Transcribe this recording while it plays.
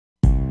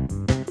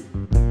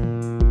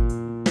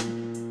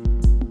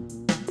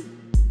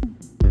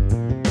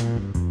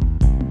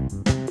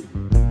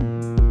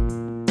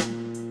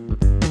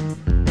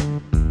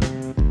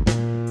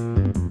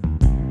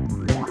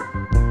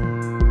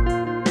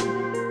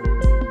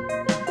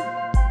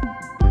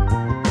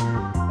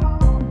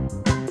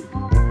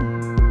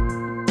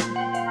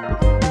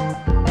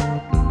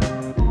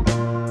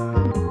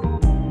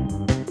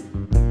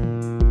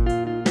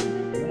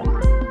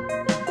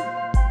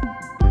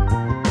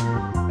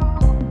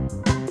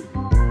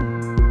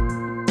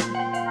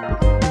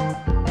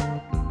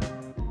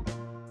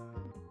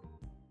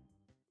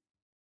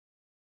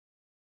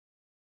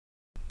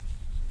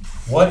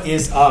What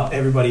is up,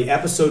 everybody?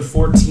 Episode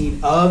 14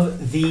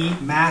 of the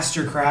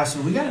Master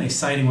Craftsman. We got an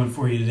exciting one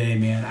for you today,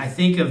 man. I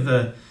think of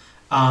the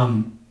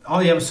all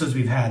the episodes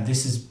we've had,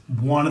 this is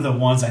one of the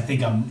ones I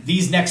think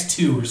these next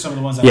two are some of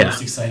the ones I'm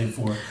most excited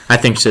for. I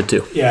think so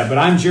too. Yeah, but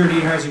I'm Jared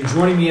Eharzer.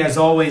 Joining me as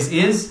always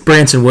is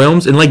Branson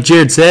Wilms, and like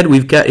Jared said,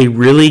 we've got a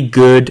really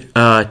good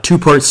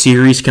two-part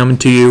series coming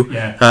to you,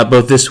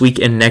 both this week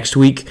and next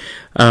week.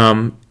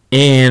 And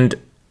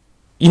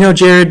you know,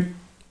 Jared,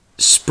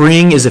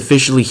 spring is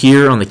officially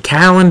here on the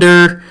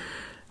calendar.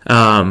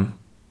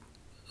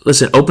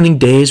 Listen, opening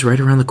day is right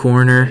around the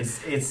corner.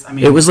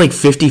 It was like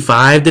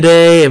 55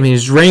 today. I mean, it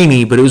was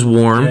rainy, but it was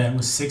warm. Yeah, it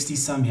was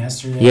 60-some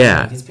yesterday.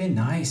 Yeah. It's been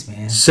nice,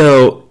 man.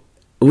 So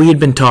we had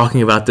been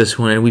talking about this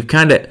one, and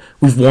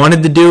we've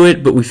wanted to do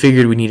it, but we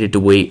figured we needed to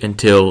wait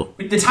until...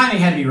 The timing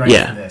had to be right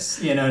for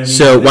this. You know what I mean?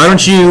 So why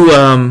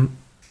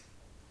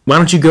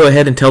don't you go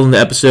ahead and tell them the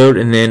episode,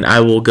 and then I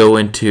will go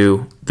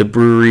into the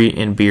brewery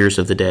and beers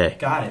of the day.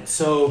 Got it.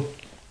 So...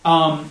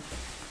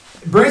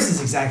 Branson's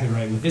exactly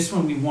right. With this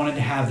one, we wanted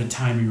to have the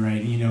timing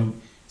right. You know,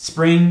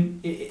 spring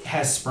it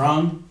has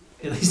sprung,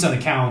 at least on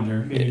the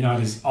calendar. Maybe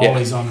not as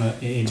always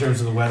in terms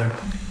of the weather.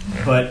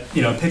 But,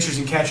 you know, pitchers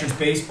and catchers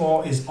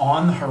baseball is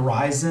on the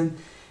horizon.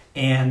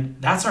 And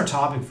that's our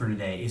topic for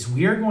today, is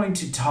we are going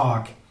to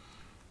talk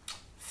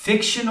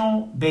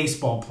fictional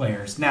baseball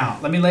players. Now,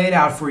 let me lay it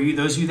out for you.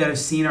 Those of you that have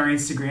seen our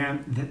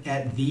Instagram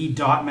at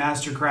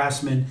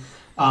the.mastercraftsman,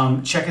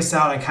 check us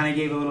out. I kind of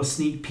gave a little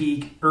sneak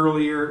peek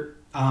earlier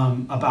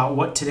about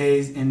what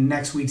today's and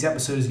next week's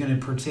episode is going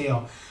to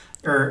pertain.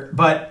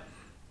 But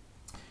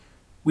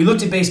we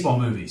looked at baseball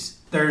movies.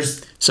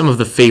 There's some of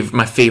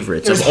my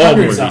favorites of all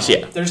movies.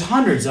 Yeah, there's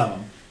hundreds of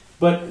them.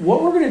 But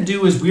what we're going to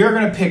do is we are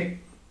going to pick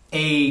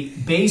a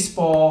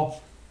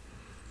baseball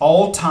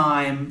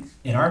all-time,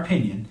 in our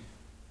opinion,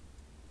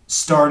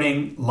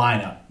 starting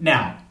lineup.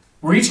 Now,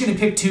 we're each going to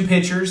pick two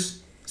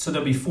pitchers, so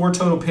there'll be 4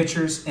 total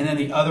pitchers, and then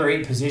the other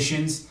 8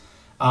 positions.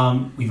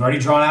 We've already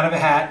drawn out of a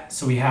hat,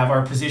 so we have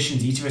our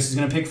positions. Each of us is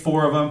going to pick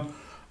 4 of them.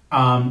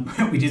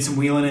 We did some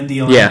wheeling and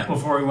dealing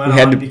before we went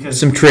on because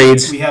some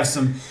trades. We have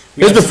some.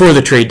 It was before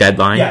the trade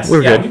deadline. Yes,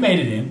 we're good. We made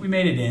it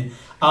in.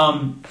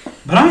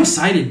 But I'm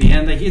excited,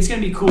 man. Like, it's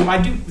going to be cool.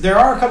 There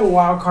are a couple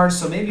wild cards,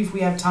 so maybe if we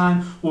have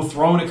time, we'll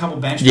throw in a couple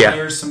bench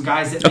players, some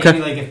guys that maybe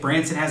like if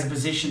Branson has a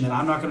position that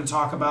I'm not going to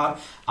talk about,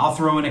 I'll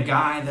throw in a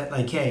guy that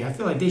like, hey, I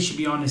feel like they should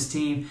be on this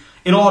team.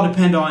 It'll all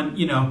depend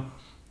on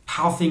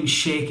how things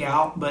shake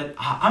out, but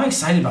I'm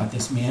excited about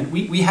this, man.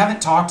 We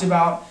haven't talked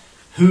about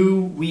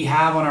who we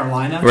have on our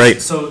lineup, right?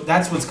 So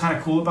that's what's kind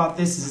of cool about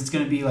this is it's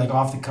going to be like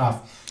off the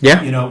cuff.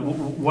 Yeah,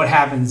 what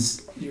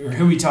happens or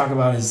who we talk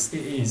about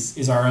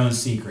is our own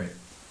secret.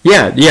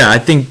 Yeah. I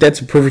think that's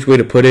a perfect way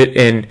to put it.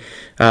 And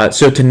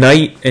so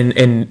tonight,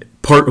 in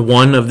part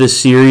 1 of this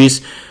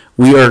series,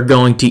 we are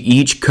going to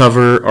each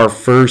cover our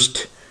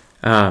first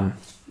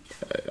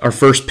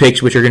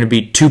picks, which are going to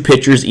be 2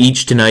 pitchers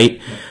each tonight.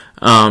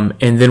 And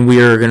then we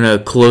are going to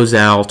close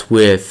out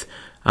with,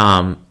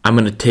 I'm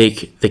going to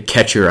take the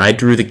catcher. I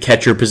drew the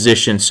catcher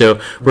position. So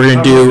we're going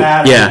to do,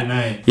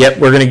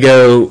 we're going to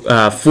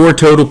go 4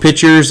 total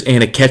pitchers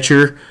and a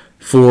catcher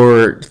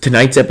for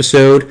tonight's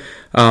episode.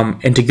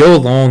 And to go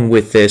along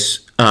with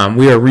this,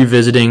 we are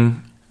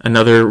revisiting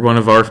another one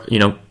of our,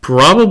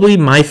 probably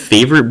my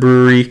favorite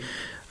brewery,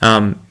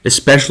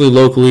 especially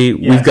locally. Yes.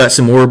 We've got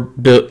some more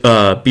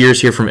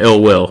beers here from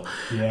Ill Will.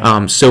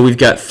 Yeah. So we've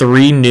got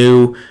 3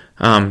 new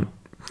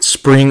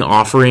spring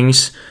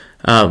offerings.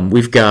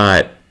 We've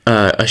got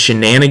a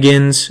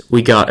Shenanigans,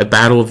 we got a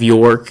Battle of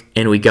York,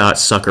 and we got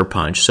Sucker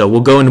Punch. So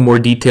we'll go into more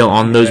detail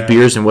on those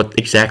beers and what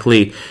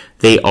exactly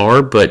they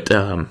are. But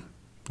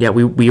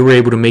we were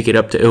able to make it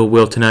up to Ill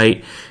Will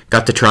tonight.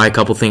 Got to try a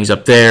couple things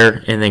up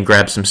there, and then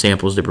grab some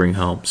samples to bring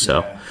home.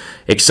 So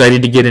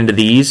excited to get into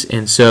these.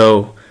 And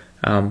so,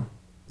 what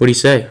do you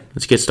say?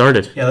 Let's get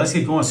started. Yeah, let's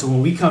get going. So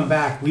when we come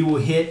back, we will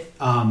hit.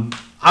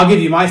 I'll give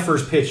you my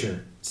first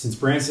pitcher. Since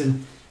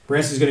Branson's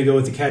going to go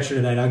with the catcher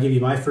tonight, I'll give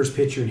you my first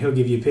pitcher, and he'll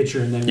give you a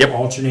pitcher, and then we'll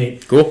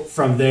alternate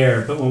from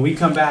there. But when we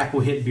come back,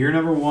 we'll hit beer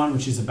number 1,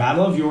 which is the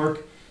Battle of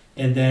York,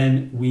 and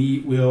then we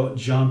will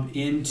jump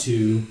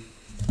into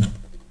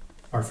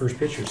our first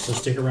pitcher. So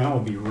stick around.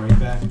 We'll be right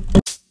back.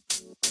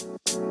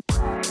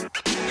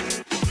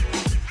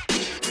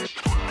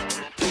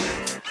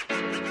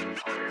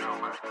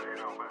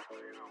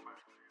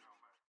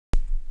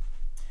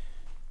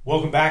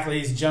 Welcome back,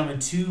 ladies and gentlemen,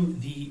 to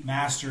the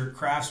Master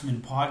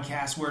Craftsman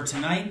podcast, where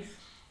tonight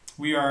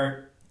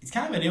it's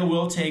kind of an Ill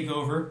Will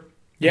takeover.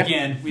 Yeah.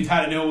 Again, we've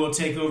had an Ill Will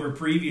takeover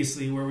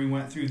previously where we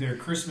went through their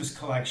Christmas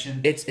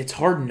collection. It's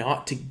hard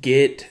not to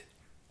get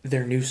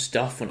their new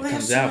stuff when it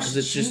comes out because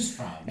it's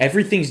just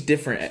everything's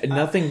different.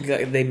 Nothing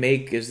they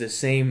make is the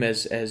same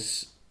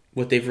as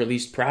what they've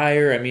released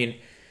prior. I mean,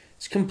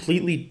 it's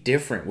completely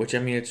different, which, I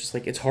mean, it's just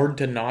like it's hard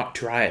to not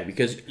try it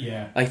because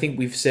I think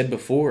we've said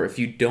before, if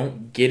you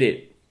don't get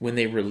it when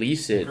they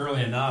release it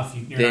early enough,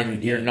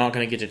 you're not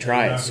going to get to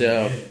try it.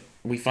 So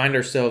we find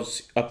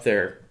ourselves up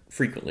there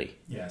frequently.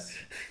 Yes.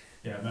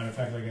 Yeah, matter of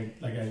fact,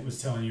 like I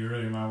was telling you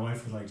earlier, my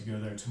wife would like to go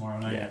there tomorrow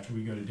night after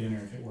we go to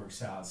dinner if it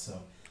works out.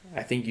 So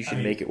I think you should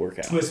make it work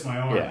out. Twist my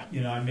arm. Yeah.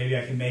 You know, maybe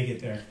I can make it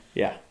there.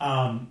 Yeah.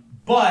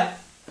 But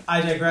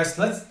I digress.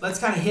 Let's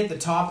kind of hit the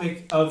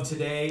topic of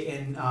today,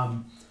 and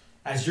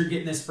as you're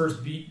getting this first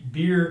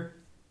beer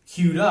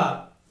queued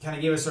up, kind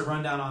of give us a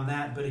rundown on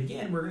that. But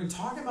again, we're going to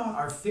talk about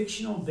our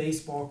fictional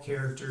baseball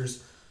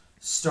characters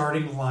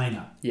starting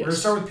lineup. Yes. We're going to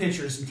start with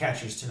pitchers and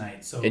catchers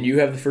tonight. So, and you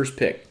have the first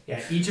pick.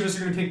 Yeah, each of us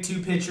are going to pick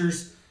 2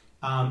 pitchers,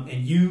 and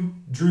you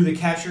drew the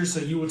catcher, so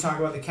you will talk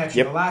about the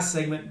catcher in the last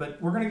segment.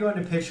 But we're going to go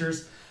into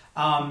pitchers.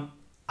 I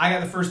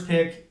got the first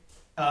pick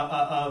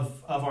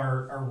of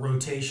our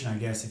rotation, I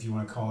guess, if you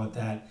want to call it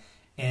that.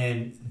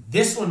 And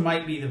this one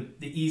might be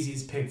the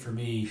easiest pick for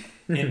me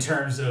in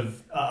terms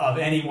of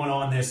anyone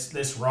on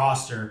this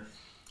roster.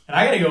 And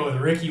I got to go with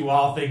Ricky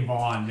Wild Thing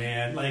Vaughn,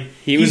 man. Like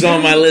he was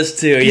on my list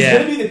too. He's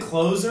going to be the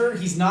closer.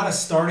 He's not a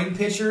starting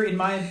pitcher in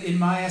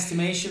my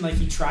estimation. Like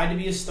he tried to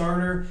be a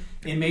starter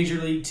in Major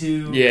League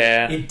 2.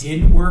 Yeah, it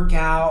didn't work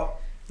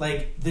out.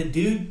 Like the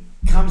dude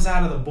comes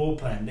out of the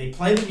bullpen. They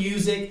play the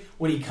music.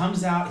 When he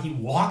comes out, he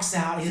walks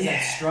out. He has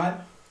that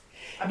strut.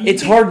 I mean,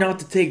 it's hard not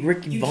to take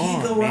Ricky Vaughn. You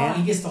can't go wrong.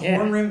 He gets the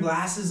horn rim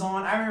glasses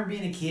on. I remember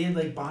being a kid,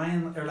 like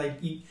buying or like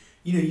you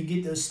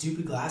get those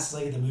stupid glasses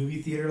like at the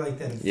movie theater, like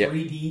that in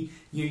 3D.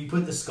 You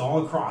put the skull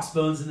and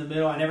crossbones in the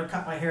middle. I never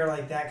cut my hair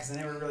like that because I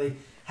never really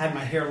had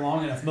my hair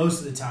long enough most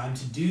of the time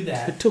to do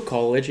that. Until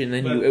college, and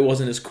then it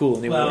wasn't as cool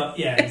anymore. Well,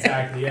 yeah,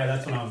 exactly. Yeah,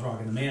 that's when I was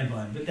rocking the man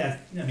bun. But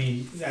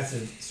that's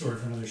a story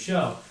for another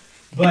show.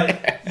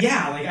 But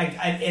yeah, like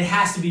it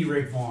has to be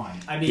Rick Vaughn.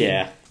 I mean,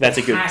 yeah, that's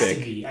a good pick. It has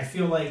to be. I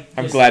feel like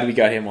I'm glad we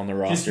got him on the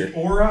roster. Just the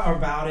aura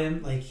about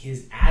him, like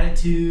his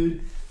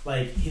attitude,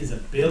 like his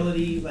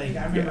ability. Like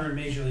I remember in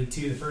Major League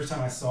 2, the first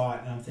time I saw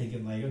it, and I'm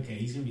thinking like, okay,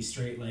 he's gonna be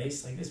straight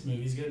laced. Like this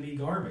movie's gonna be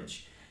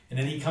garbage. And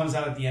then he comes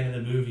out at the end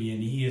of the movie,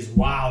 and he is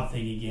Wild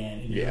Thing again.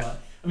 And you're like,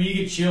 I mean, you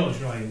get chills.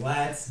 You're like,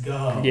 let's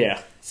go. Yeah.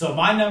 So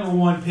my number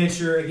 1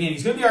 pitcher, again,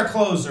 he's gonna be our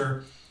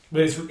closer.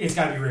 But it's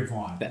got to be Rick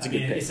Vaughn. That's a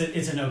good pick.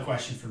 It's a no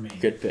question for me.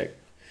 Good pick.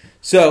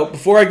 So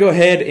before I go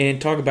ahead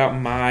and talk about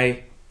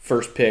my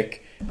first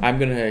pick, I'm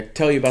going to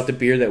tell you about the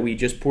beer that we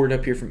just poured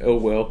up here from Oh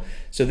Well.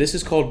 So this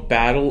is called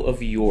Battle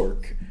of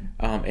York,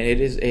 and it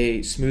is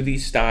a smoothie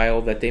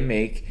style that they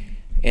make.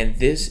 And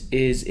this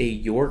is a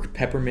York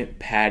peppermint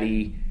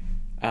patty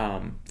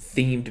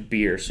themed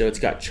beer. So it's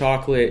got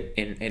chocolate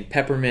and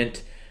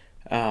peppermint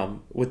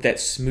with that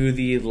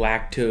smoothie,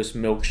 lactose,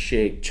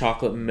 milkshake,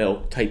 chocolate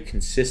milk type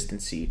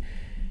consistency.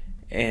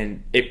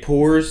 And it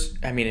pours,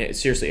 I mean,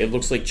 seriously, it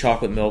looks like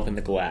chocolate milk in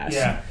the glass.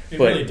 Yeah, it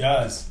really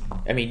does.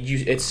 I mean,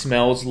 it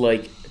smells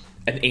like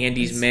an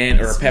Andes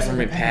Mint or a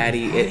peppermint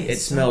patty. It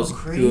smells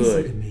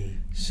good. To me.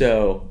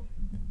 So,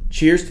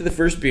 cheers to the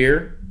first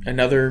beer.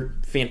 Another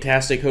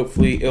fantastic,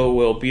 hopefully, ill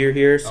will beer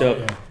here.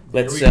 So,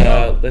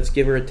 let's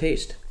give her a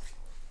taste.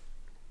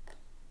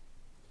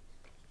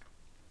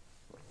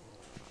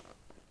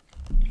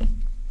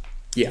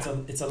 Yeah,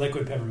 it's a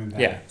liquid peppermint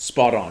patty. Yeah,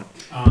 spot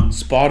on.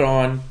 Spot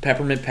on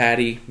peppermint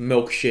patty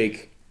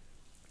milkshake.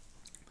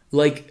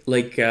 Like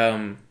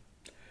I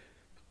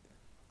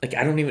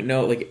don't even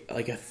know,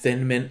 like a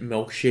thin mint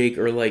milkshake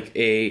or like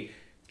a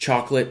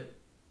chocolate,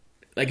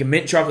 like a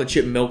mint chocolate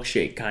chip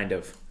milkshake kind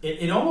of.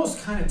 It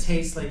almost kind of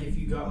tastes like if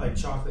you got like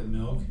chocolate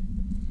milk,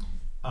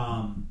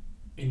 and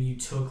you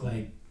took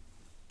like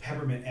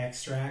peppermint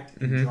extract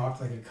and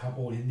dropped like a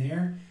couple in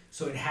there.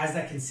 So it has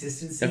that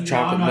consistency of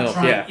chocolate milk.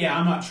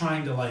 I'm not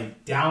trying to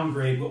like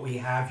downgrade what we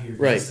have here.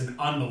 Right. It's an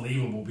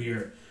unbelievable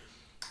beer.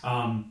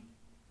 I'm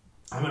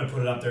going to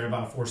put it up there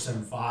about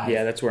 4.75.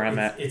 Yeah, that's where I'm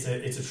at. It's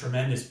a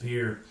tremendous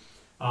beer.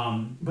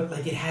 But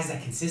like it has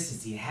that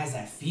consistency. It has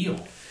that feel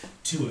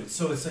to it.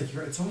 So it's like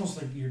it's almost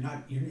like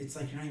it's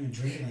like you're not even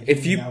drinking like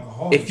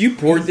alcohol. If you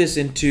poured this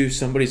into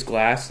somebody's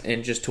glass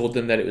and just told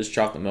them that it was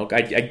chocolate milk,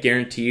 I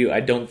guarantee you, I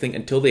don't think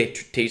until they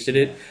tasted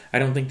it, I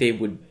don't think they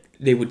would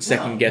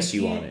second guess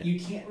you on it. You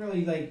can't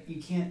really I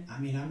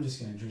mean, I'm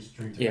just going to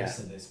drink the rest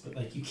of this, but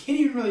like you can't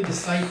even really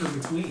decipher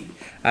between.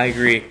 I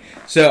agree.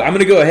 So I'm going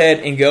to go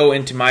ahead and go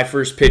into my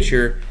first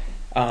pitcher.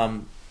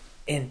 And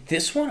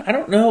this one, I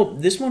don't know,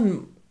 this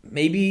one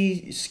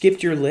maybe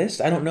skipped your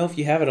list. I don't know if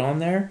you have it on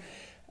there.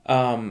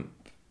 And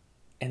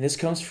this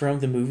comes from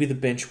the movie The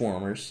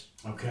Benchwarmers.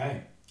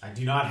 Okay. I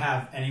do not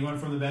have anyone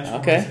from The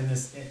Benchwarmers in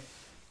this.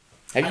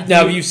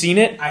 Have you seen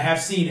it? I have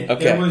seen it.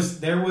 Okay.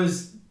 There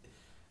was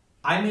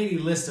I made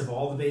a list of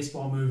all the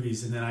baseball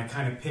movies, and then I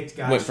kind of picked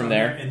guys went from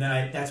there, and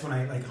then that's when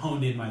I like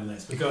honed in my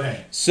list. But go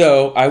ahead.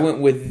 So I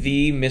went with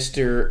the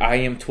Mr. I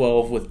Am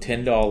 12 with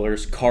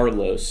 $10,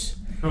 Carlos.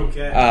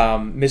 Okay.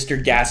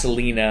 Mr.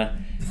 Gasolina,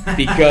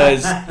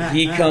 because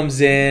he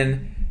comes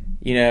in,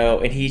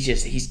 and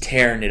he's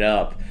tearing it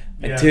up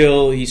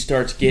until he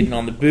starts getting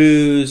on the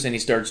booze and he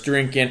starts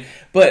drinking.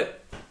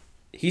 But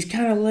he's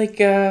kind of like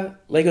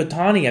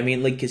Ohtani. I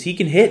mean, like, because he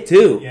can hit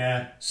too.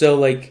 Yeah. So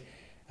that's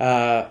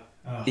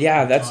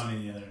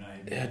the other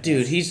night,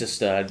 dude. He's a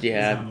stud.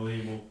 Yeah, he's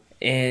unbelievable.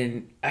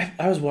 And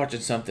I was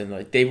watching something,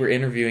 like, they were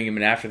interviewing him,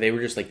 and after, they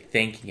were just, like,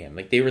 thanking him.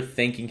 Like, they were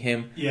thanking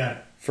him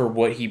for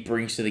what he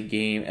brings to the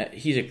game.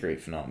 He's a great,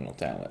 phenomenal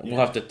talent. Yeah.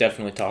 We'll have to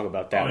definitely talk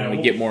about that when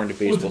we get more into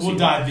baseball. We'll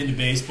dive into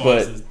baseball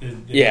as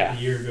the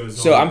year goes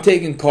on. So I'm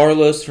taking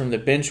Carlos from the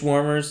bench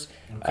warmers.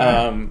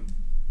 Okay.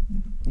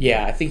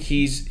 I think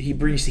he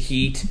brings the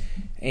heat,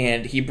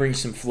 and he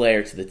brings some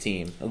flair to the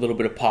team. A little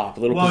bit of pop, a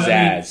little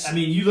pizzazz. I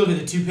mean, you look at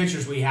the two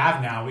pitchers we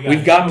have now.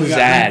 We've got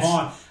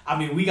pizzazz.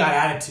 We got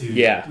attitude.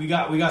 Yeah. We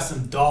got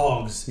some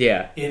dogs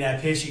in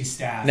that pitching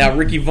staff. Now,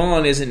 Ricky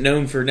Vaughn isn't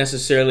known for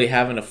necessarily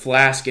having a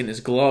flask in his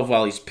glove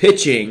while he's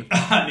pitching.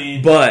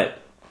 But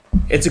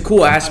it's a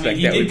cool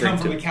aspect that we bring to He did come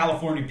from the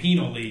California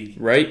Penal League.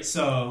 Right.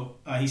 So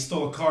he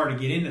stole a car to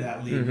get into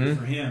that league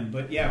for him.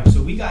 But,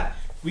 so we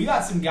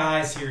got some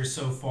guys here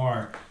so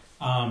far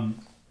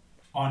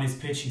on his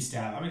pitching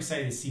staff. I'm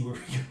excited to see where we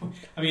go.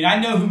 I mean, I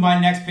know who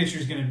my next pitcher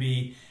is going to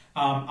be.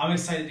 I'm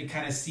excited to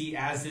kind of see,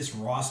 as this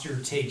roster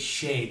takes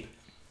shape,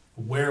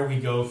 where we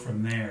go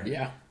from there.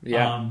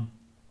 Yeah.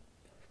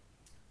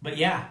 But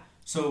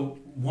so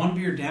one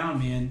beer down,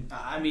 man.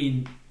 I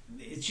mean,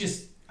 it's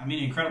just,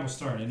 incredible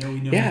start. I know we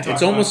know. Yeah,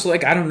 it's almost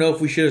like, I don't know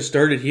if we should have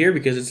started here,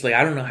 because it's like,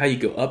 I don't know how you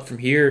go up from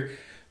here,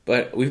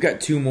 but we've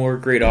got two more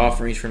great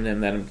offerings from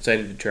them that I'm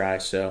excited to try.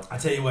 So I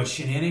tell you what,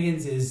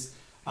 Shenanigans is.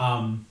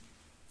 I'm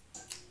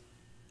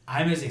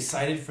as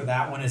excited for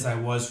that one as I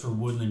was for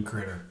Woodland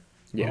Critter.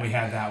 When we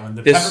had that one.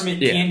 The peppermint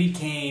candy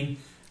cane.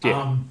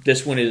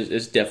 This one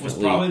is definitely... was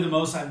probably the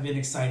most I've been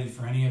excited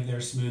for any of their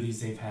smoothies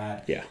they've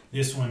had. Yeah.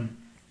 This one,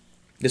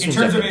 in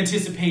terms of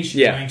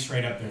anticipation, ranks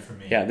right up there for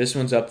me. Yeah, this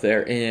one's up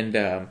there.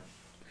 And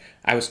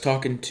I was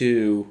talking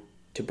to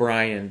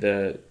Brian,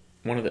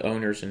 one of the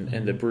owners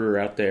and the brewer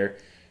out there,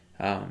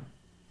 and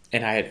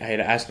I had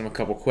asked him a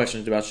couple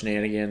questions about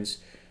Shenanigans,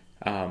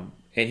 and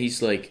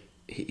he's like...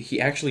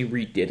 He actually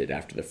redid it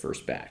after the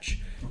first batch.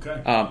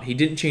 Okay. He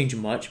didn't change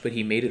much, but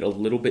he made it a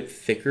little bit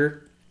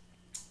thicker.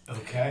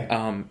 Okay.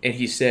 And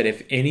he said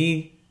if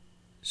any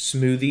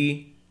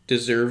smoothie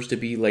deserves to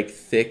be like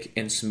thick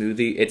and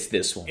smoothie, it's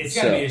this one. It's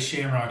got to be a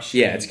Shamrock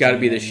Shake. Yeah, it's got to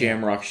be the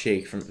Shamrock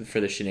Shake for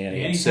the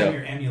Shenanigans. Anytime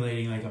you're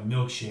emulating like a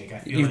milkshake, I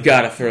feel you've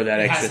got to throw that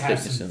extra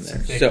thickness in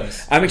there. So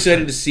I'm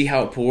excited to see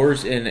how it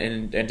pours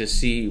and to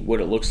see what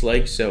it looks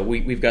like. So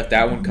we've got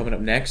that one coming up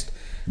next.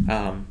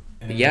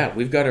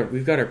 We've got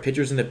our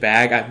pitchers in the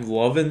bag. I'm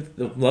loving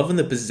the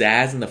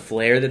pizzazz and the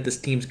flair that this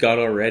team's got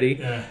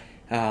already.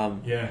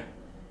 I'm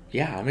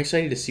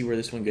excited to see where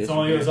this one goes. It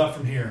only goes up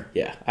from here.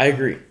 Yeah, I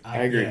agree. I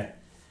agree. Yeah.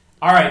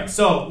 All right,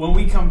 so when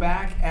we come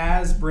back,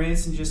 as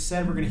Branson just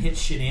said, we're going to hit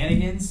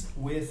Shenanigans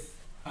with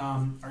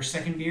our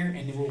second beer,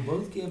 and then we'll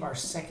both give our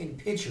second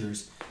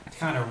pitchers to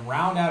kind of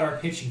round out our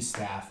pitching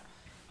staff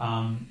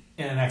in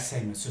the next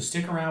segment. So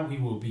stick around. We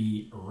will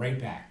be right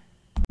back.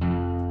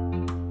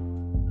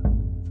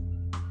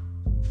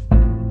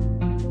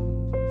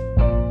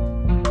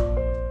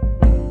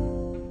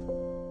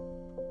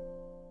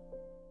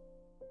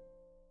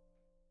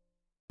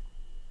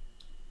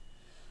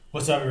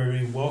 What's up,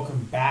 everybody?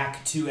 Welcome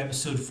back to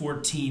episode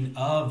 14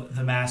 of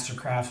the Master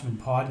Craftsman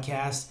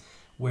podcast,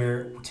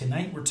 where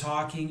tonight we're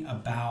talking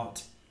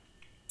about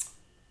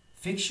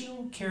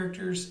fictional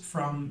characters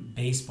from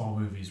baseball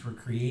movies. We're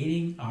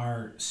creating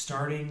our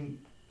starting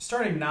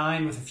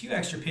 9 with a few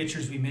extra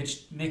pitchers we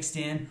mixed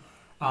in.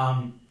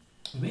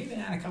 We may even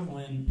add a couple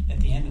in at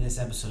the end of this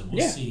episode.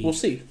 We'll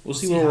see. We'll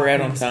see where we're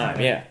at on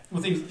time.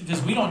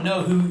 Because we don't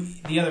know who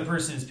the other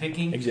person is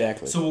picking.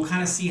 Exactly. So we'll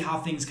kind of see how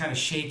things kind of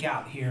shake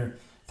out here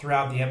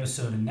throughout the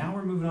episode. And now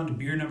we're moving on to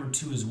beer number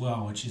 2 as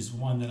well, which is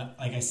one that,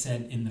 like I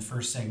said in the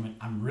first segment,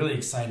 I'm really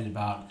excited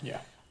about. Yeah.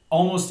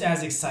 Almost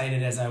as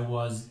excited as I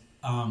was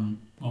when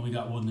we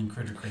got Woodland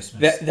Critter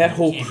Christmas. That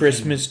whole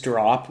Christmas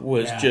drop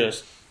was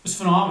just... It was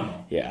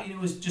phenomenal. Yeah. I mean, it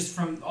was just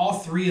from... All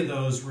 3 of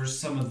those were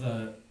some of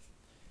the...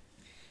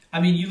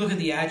 I mean, you look at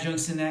the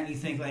adjuncts in that and you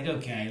think, like,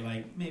 okay,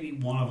 like, maybe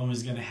one of them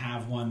is going to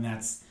have one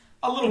that's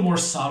a little more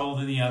subtle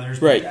than the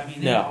others. Right. But, I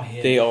mean,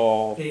 they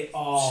all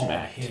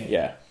smacked. Hit.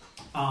 Yeah.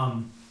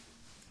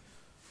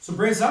 So,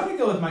 Brent, I'm going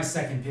to go with my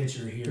second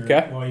pitcher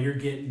here while you're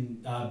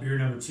getting beer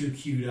number 2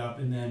 queued up,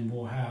 and then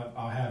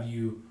I'll have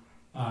you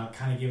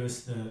kind of give us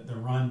the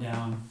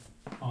rundown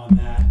on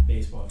that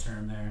baseball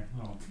term there.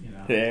 Well,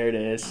 there it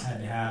is. I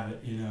had to have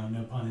it,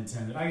 no pun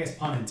intended. I guess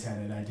pun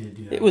intended. I did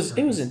do that. It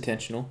was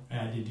intentional.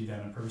 Yeah, I did do that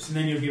on purpose. And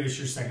then you'll give us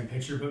your second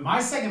pitcher. But my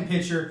second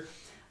pitcher,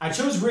 I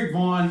chose Rick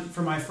Vaughn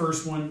for my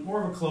first one.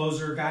 More of a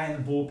closer, guy in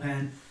the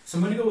bullpen. So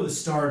I'm going to go with a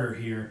starter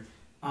here.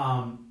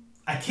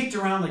 I kicked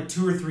around like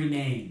 2 or 3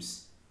 names.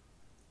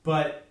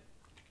 But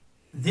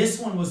this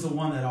one was the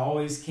one that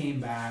always came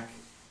back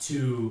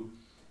to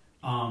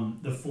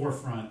the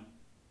forefront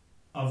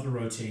of the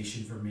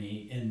rotation for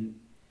me. And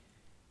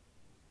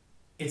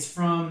it's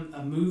from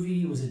a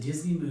movie. It was a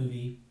Disney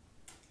movie.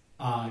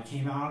 It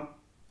came out,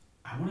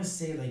 I want to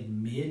say, like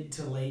mid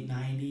to late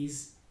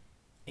 90s.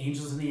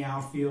 Angels in the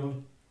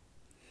Outfield.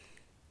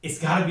 It's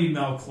got to be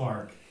Mel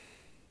Clark.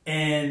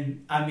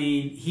 And, I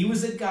mean, he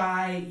was a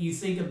guy you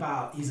think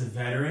about. He's a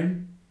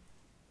veteran.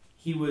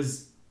 He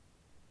was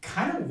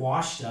kind of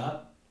washed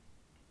up.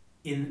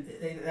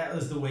 That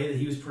was the way that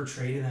he was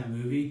portrayed in that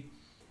movie.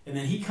 And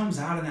then he comes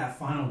out in that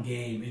final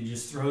game and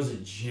just throws a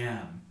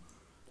gem.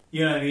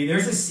 You know what I mean?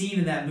 There's a scene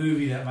in that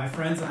movie that my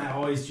friends and I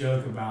always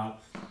joke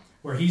about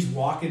where he's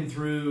walking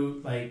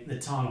through like the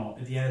tunnel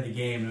at the end of the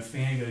game and a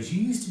fan goes,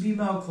 "You used to be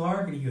Mel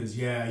Clark?" And he goes,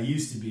 "Yeah, I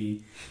used to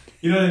be."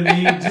 You know what I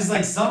mean? Just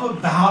like something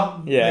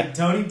about like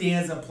Tony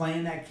Danza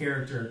playing that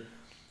character.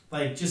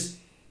 Like just,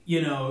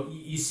 you know,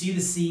 you see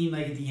the scene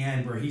like at the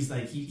end where he's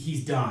like,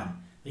 he's done.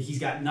 Like he's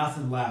got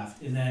nothing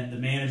left. And then the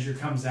manager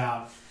comes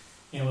out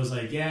and was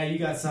like, "Yeah, you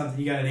got something.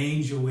 You got an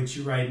angel with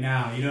you right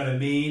now." You know what I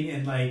mean?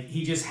 And like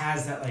he just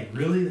has that like,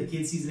 really? The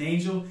kid sees an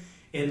angel?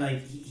 And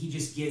like he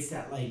just gets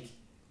that like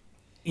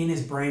in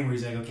his brain where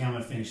he's like, "Okay, I'm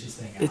gonna finish this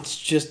thing out." It's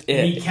just it.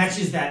 And he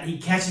catches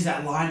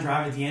that line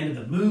drive at the end of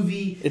the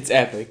movie. It's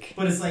epic.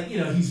 But it's like, you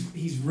know,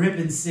 he's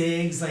ripping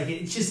cigs. Like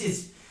he's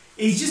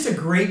just a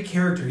great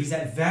character. He's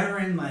that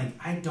veteran, like,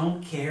 I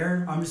don't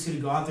care. I'm just gonna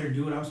go out there and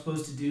do what I'm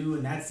supposed to do,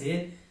 and that's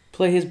it.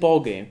 Play his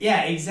ball game.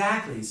 Yeah,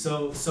 exactly.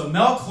 So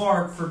Mel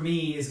Clark for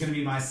me is going to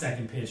be my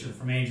second pitcher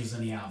from Angels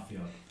in the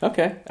outfield.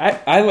 Okay,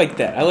 I like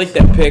that. I like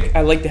that pick.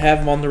 I like to have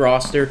him on the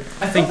roster.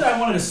 I thought that I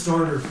wanted a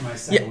starter for my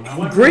second one. I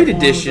went great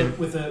addition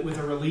with a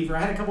reliever. I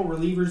had a couple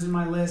relievers in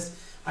my list.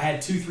 I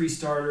had 2-3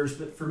 starters,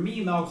 but for me,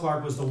 Mel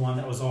Clark was the one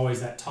that was always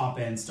that top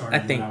end starter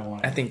that I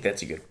wanted. I think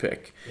that's a good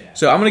pick. Yeah.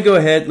 So I'm going to go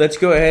ahead. Let's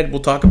go ahead.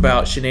 We'll talk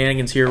about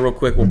shenanigans here real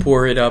quick. We'll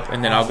pour it up,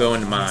 and then I'll go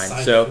into mine.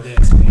 So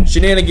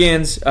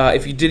shenanigans,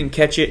 if you didn't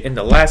catch it in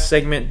the last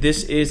segment,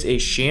 this is a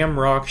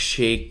Shamrock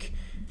Shake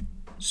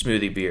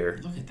smoothie beer.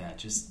 Look at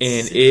that.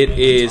 And it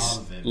is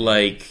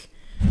like...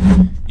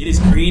 It is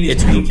green.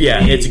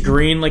 It's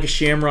green like a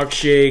Shamrock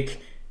Shake.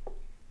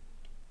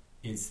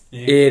 It's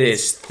thick. It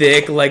is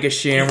thick like a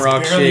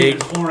Shamrock Shake.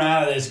 It's pouring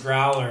out of this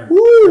growler.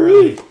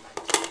 Woo!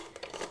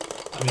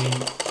 I mean,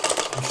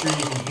 I'm sure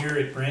you can hear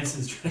it.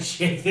 Branson's trying to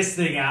shake this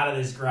thing out of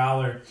this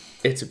growler.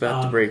 It's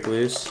about to break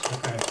loose.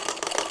 Okay.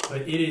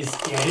 But it is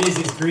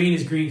as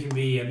green can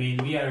be. I mean,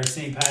 we had our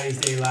St.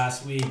 Patty's Day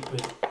last week,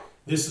 but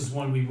this is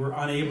one we were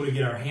unable to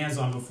get our hands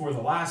on before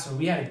the last one.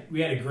 We had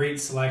a great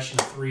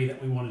selection of 3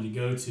 that we wanted to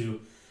go to.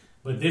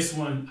 But this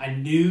one, I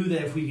knew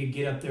that if we could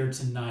get up there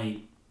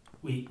tonight,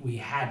 we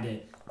had to.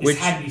 This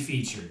had to be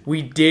featured.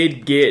 We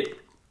did get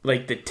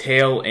like the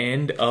tail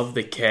end of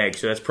the keg,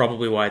 so that's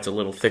probably why it's a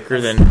little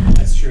thicker than.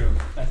 That's true.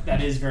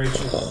 That is very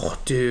true. Oh,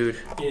 dude!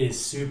 It is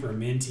super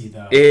minty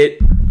though.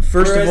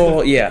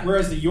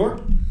 Whereas the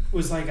York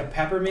was like a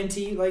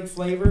pepperminty like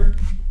flavor.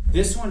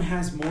 This one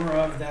has more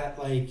of that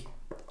like.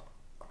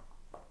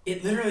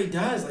 It literally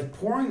does. Like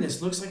pouring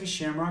this looks like a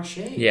Shamrock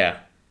Shake. Yeah,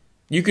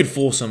 you could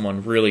fool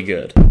someone really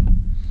good.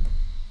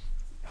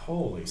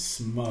 Holy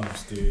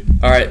smokes,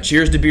 dude. All right,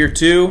 cheers to beer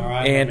 2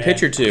 right, and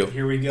pitcher 2.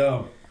 Here we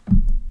go.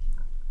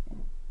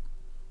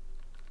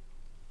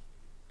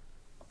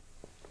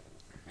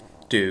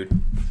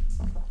 Dude,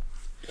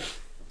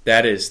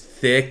 that is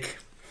thick.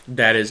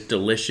 That is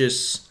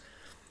delicious.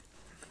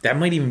 That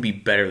might even be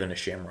better than a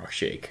Shamrock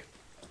Shake.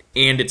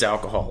 And it's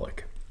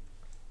alcoholic.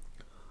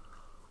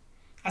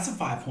 That's a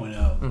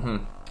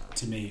 5.0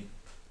 to me.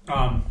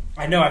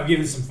 I know I've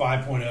given some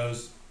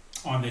 5.0s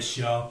on this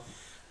show.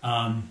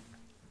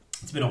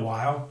 It's been a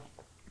while.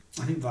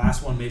 I think the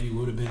last one maybe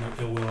would have been an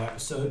Ill Will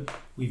episode.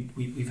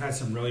 We've had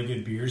some really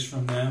good beers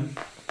from them.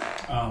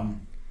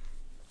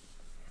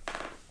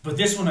 But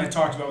this one I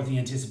talked about with the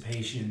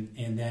anticipation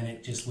and then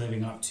it just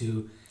living up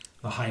to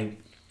the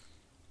hype.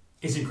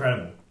 It's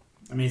incredible.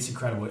 I mean, it's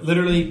incredible. It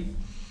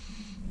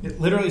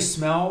literally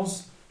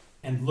smells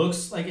and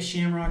looks like a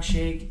Shamrock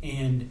Shake,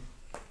 and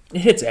it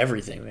hits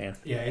everything, man.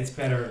 Yeah, it's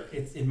better.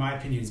 It's, in my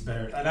opinion, it's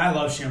better. And I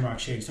love Shamrock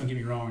Shakes. Don't get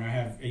me wrong.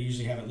 I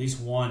usually have at least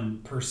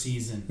one per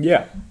season.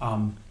 Yeah.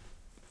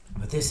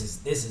 But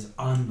this is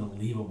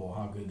unbelievable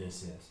how good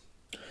this is.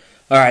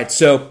 All right,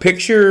 so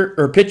pitcher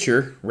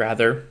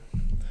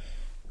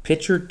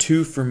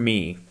 2 for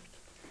me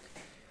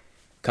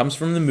comes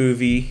from the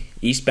movie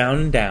Eastbound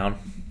and Down.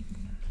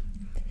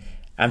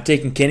 I'm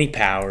taking Kenny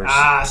Powers.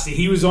 See,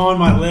 he was on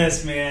my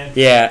list, man.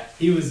 Yeah.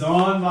 He was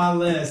on my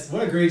list.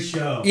 What a great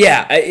show.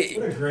 Yeah.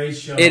 What a great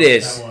show it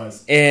is. That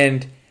was.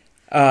 And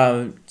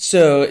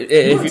so...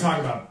 You want to talk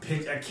about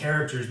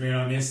characters, man,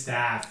 on this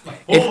staff.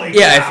 Like, holy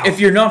cow. If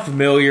you're not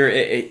familiar,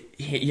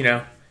 you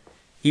know,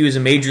 he was a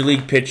major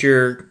league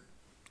pitcher,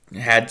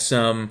 had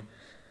some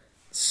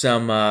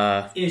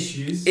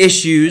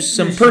issues,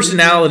 some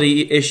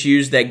personality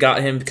issues that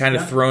got him kind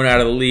of thrown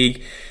out of the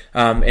league.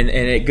 And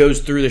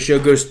the show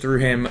goes through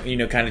him, you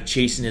know, kind of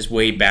chasing his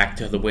way back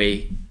to the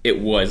way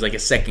it was, like a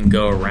second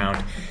go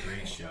around.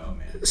 Great show,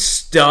 man.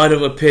 Stud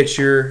of a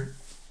pitcher.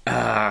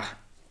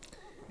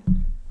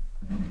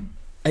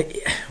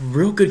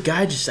 Real good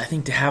guy, just I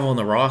think to have on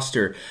the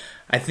roster.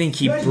 I think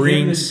he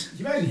brings. Can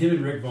you imagine him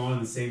and Rick Vaughn in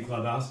the same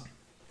clubhouse?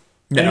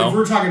 No. And if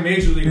we're talking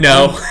Major League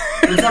No.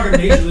 We're talking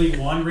Major League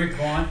One, Rick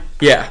Vaughn.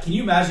 Yeah. Can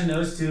you imagine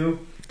those two?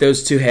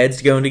 Those two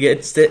heads going to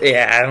get...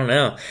 Yeah, I don't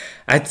know.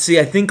 I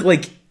think,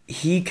 like,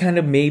 he kind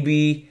of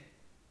maybe...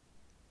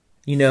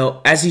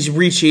 as he's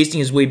rechasing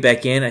his way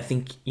back in, I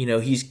think,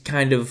 he's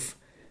kind of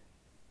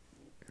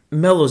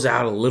mellows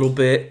out a little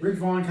bit. Rick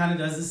Vaughn kind of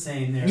does the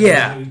same there.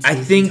 Yeah, I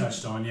think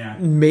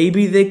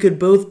maybe they could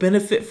both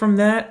benefit from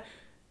that.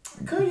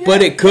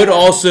 But it could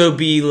also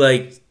be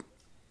like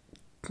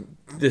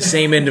the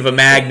same end of a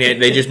magnet.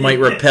 They just might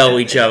repel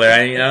each other.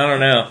 I don't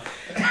know.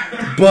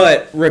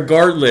 But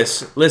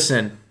regardless,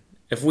 listen,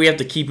 if we have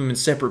to keep them in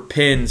separate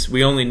pins,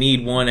 we only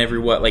need one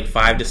every,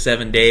 5 to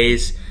 7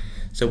 days.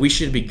 So we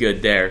should be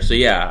good there. So,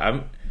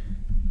 yeah,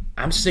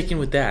 I'm sticking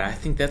with that. I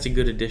think that's a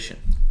good addition.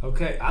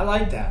 Okay, I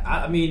like that.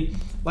 I mean,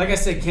 like I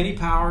said, Kenny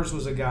Powers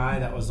was a guy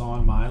that was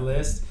on my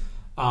list.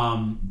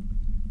 And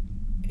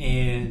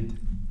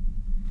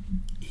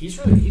he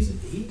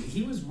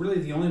was really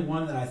the only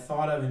one that I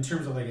thought of in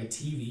terms of like a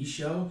TV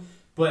show.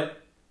 But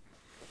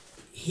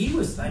he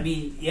was,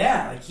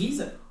 he's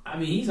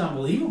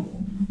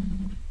unbelievable.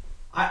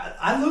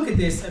 I look at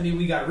this,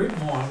 we got Rick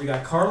Vaughn, we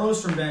got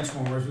Carlos from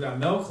Benchwarmers, we got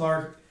Mel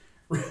Clark,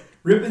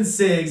 Rip and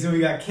Siggs, and we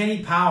got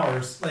Kenny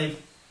Powers.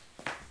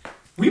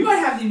 We might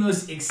have the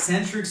most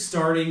eccentric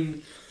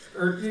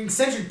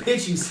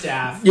pitching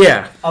staff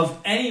of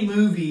any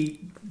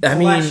movie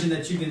collection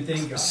that you can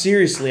think of.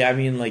 Seriously,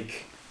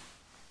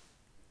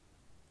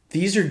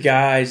 these are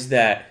guys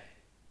that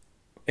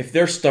if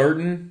they're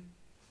starting,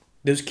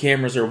 those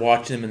cameras are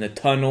watching them in the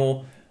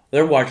tunnel.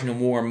 They're watching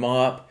them warm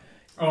up.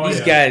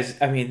 These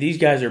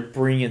guys are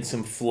bringing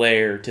some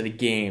flair to the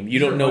game. You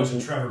don't know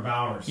Trevor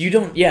Bowers. You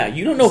don't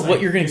know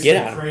what you're going to get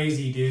out of them.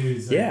 Crazy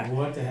dudes.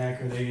 What the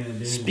heck are they going to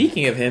do?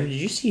 Speaking of him, did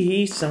you see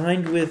he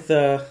signed with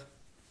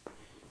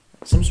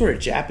some sort of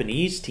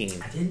Japanese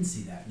team? I didn't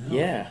see that. No.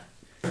 Yeah,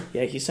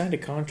 he signed a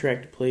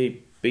contract to play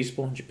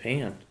baseball in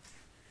Japan.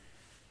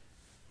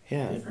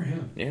 Yeah, good for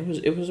him.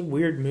 It was a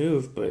weird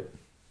move, but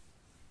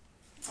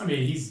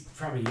he's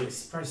probably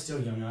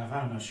still young enough.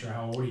 I'm not sure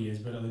how old he is,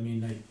 but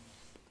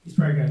he's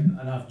probably got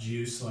enough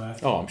juice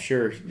left. Oh, I'm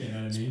sure. You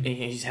know what I mean?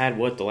 He's had,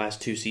 the last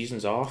 2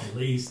 seasons off? At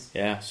least.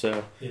 Yeah,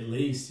 so. At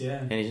least, yeah.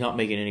 And he's not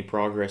making any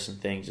progress in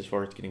things as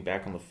far as getting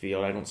back on the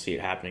field. I don't see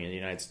it happening in the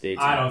United States.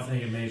 I don't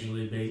think in Major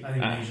League Baseball. I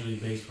think Major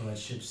League Baseball, that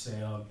ship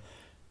sailed.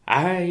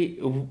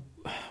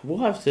 We'll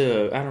have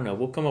to, I don't know,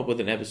 we'll come up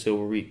with an episode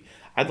where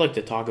I'd like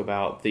to talk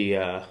about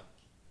the,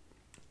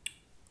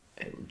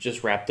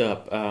 just wrapped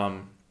up,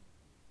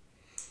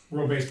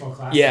 World Baseball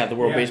Classic. Yeah, the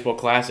World Baseball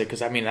Classic,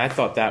 because, I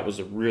thought that was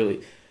a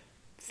really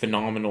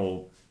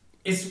phenomenal.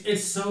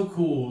 It's so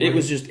cool. It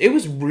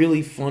was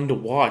really fun to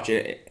watch.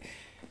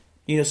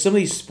 Some of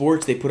these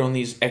sports they put on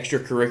these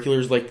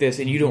extracurriculars like this,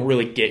 and you don't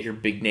really get your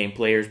big name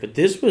players. But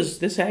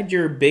this had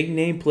your big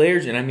name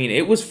players, and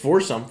it was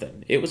for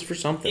something. It was for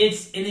something.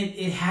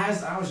 It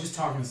has. I was just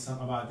talking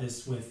about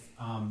this with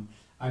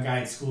a guy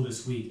at school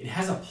this week. It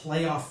has a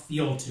playoff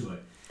feel to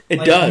it.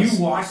 It does. You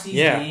watch these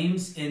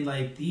games, and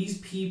these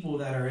people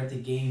that are at the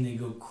game, they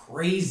go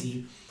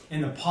crazy.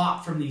 And the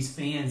pop from these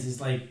fans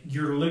is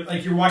you're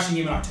watching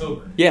him in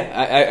October.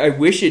 Yeah, I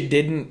wish it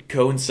didn't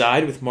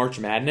coincide with March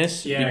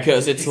Madness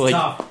because it's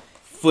tough.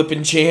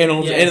 Flipping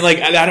channels and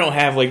I don't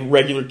have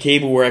regular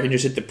cable where I can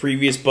just hit the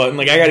previous button.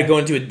 I got to go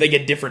into a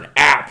different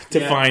app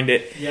to find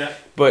it. Yeah.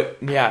 But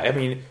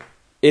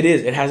it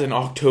is. It has an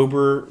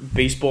October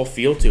baseball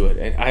feel to it,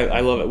 and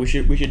I love it. We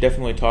should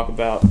definitely talk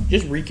about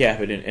just recap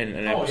it in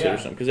an episode or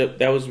something because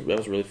that was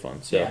really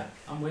fun. So yeah,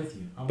 I'm with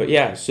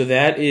you. So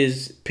that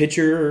is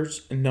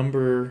pitchers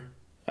number.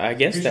 I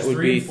guess pitchers that would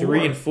be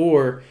 3 and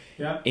 4.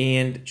 Yep.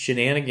 And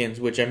shenanigans,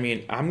 which I'm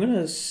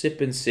gonna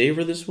sip and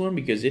savor this one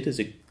because it is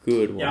a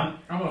good one. Yeah,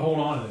 I'm gonna hold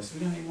on to this.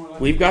 We got any more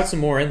left? We've got some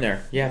more in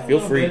there. Yeah, feel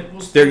free.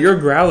 They're your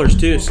growlers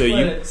too, so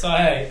you. So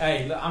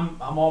hey,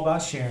 I'm all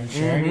about sharing.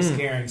 Sharing is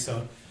caring.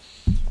 So.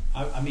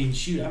 I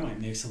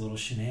might mix a little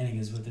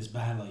shenanigans with this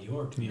Battle of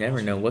York. You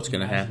never know what's going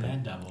to happen.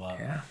 That double up.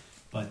 Yeah.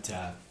 But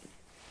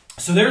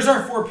so there's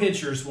our 4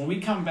 pitchers. When we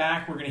come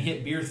back, we're going to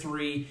hit beer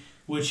 3,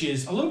 which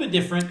is a little bit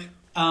different.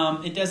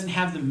 It doesn't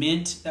have the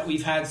mint that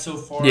we've had so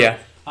far. Yeah.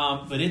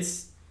 But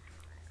it's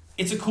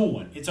a cool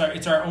one. It's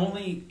our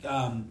only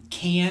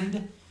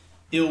canned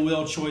Ill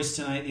Will choice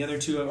tonight. The other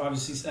 2,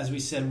 obviously, as we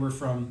said, were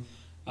from.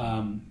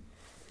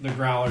 The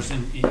growlers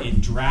in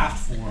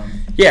draft form.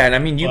 Yeah,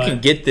 and you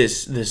can get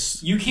this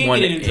you can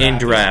one get it in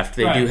draft.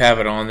 They do have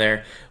it on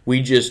there.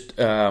 We just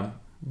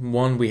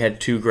we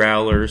had 2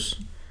 growlers.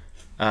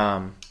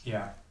 And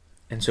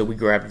so we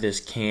grabbed this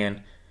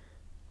can.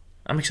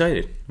 I'm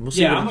excited. We'll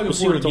see what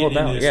it's all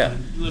about. Yeah,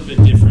 a little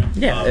bit different.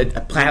 Yeah,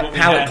 a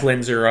palate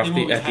cleanser at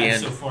the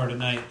end so far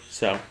tonight.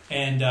 So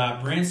and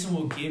Branson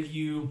will give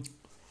you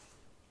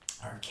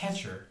our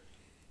catcher.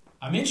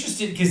 I'm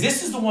interested because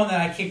this is the one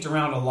that I kicked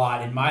around a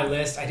lot in my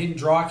list. I didn't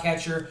draw a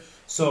catcher,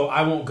 so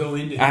I won't go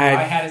into who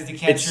I had as the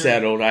catcher. It's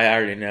settled. I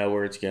already know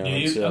where it's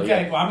going. So,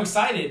 okay, well, I'm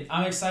excited.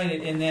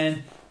 And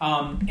then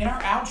in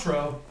our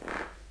outro,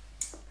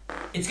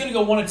 it's going to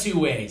go one of 2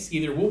 ways.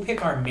 Either we'll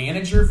pick our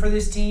manager for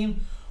this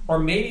team, or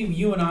maybe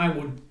you and I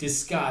will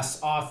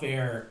discuss off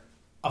air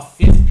a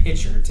fifth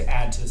pitcher to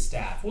add to the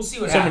staff. We'll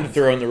see what happens. Someone to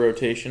throw in the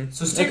rotation.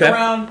 So stick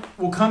around.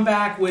 We'll come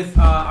back with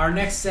our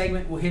next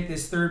segment. We'll hit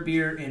this third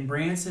beer, and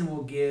Branson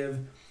will give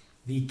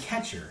the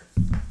catcher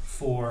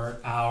for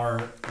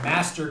our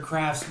Master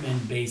Craftsman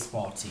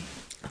baseball team.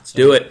 Let's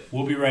do it.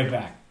 We'll be right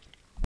back.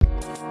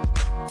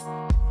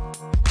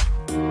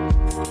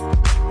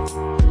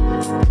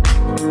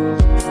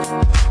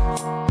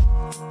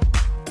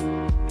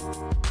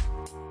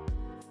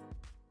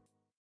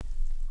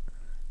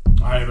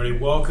 All right, everybody,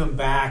 welcome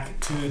back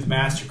to the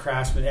Master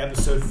Craftsman,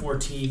 episode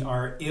 14,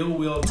 our Ill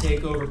Will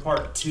Takeover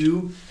Part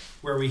 2,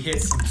 where we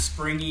hit some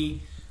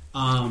springy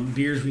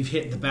beers. We've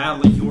hit the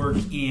Battle of York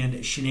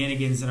and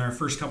Shenanigans in our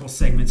first couple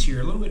segments here.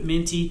 A little bit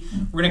minty.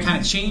 We're going to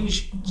kind of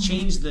change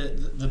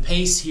the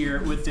pace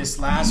here with this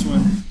last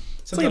one.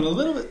 Something like a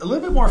little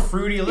bit more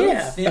fruity, a little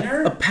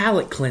thinner. A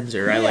palate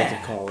cleanser, I like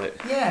to call it.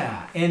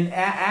 Yeah, and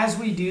as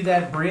we do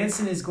that,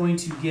 Branson is going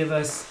to give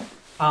us,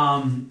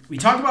 we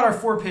talked about our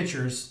 4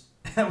 pitchers.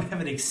 We have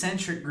an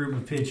eccentric group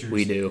of pitchers.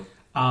 We do.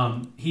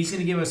 He's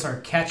going to give us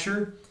our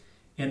catcher,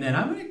 and then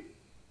I'm going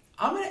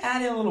to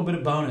add in a little bit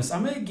of bonus.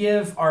 I'm going to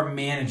give our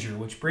manager,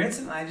 which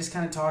Branson and I just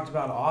kind of talked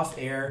about off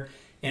air,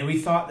 and we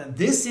thought that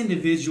this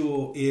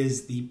individual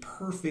is the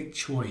perfect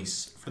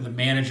choice for the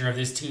manager of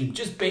this team,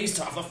 just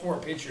based off the 4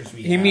 pitchers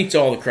we have. He meets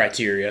all the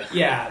criteria.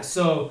 Yeah.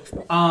 So,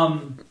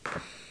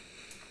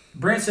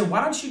 Branson,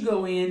 why don't you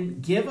go in,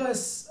 give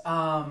us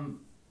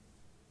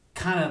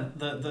kind of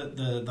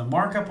the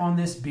markup on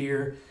this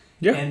beer,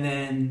 and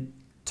then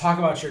talk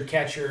about your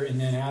catcher,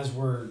 and then as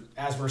we're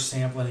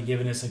sampling and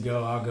giving this a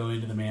go, I'll go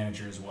into the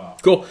manager as well.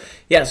 Cool.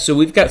 Yeah, so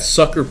we've got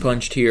Sucker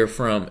Punched here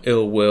from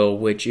Ill Will,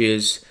 which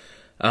is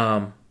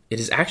it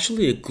is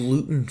actually a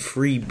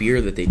gluten-free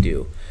beer that they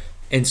do.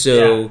 And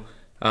so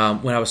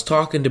when I was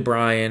talking to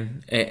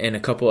Brian and a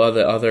couple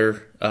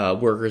other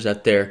workers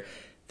out there,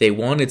 they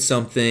wanted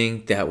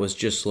something that was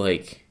just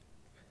like,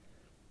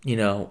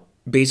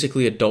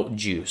 basically adult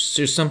juice.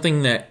 There's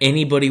something that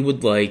anybody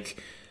would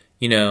like.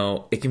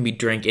 It can be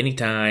drank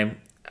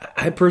anytime.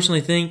 I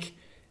personally think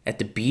at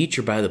the beach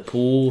or by the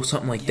pool,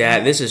 something like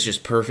that, this is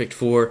just perfect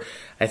for.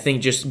 I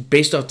think just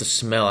based off the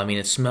smell,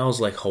 it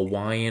smells like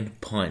Hawaiian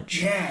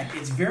punch. Yeah,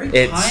 it's very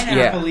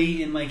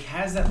pineapple-y and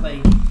has that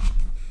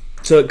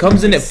So it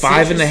comes in at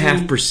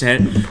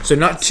 5.5%, so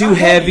not too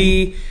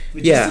heavy.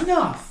 Just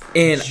enough.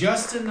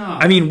 Just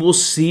enough. We'll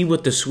see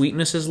what the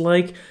sweetness is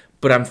like,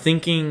 but I'm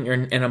thinking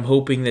and I'm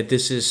hoping that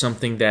this is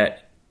something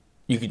that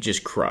you could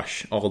just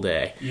crush all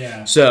day.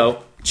 Yeah.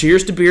 So,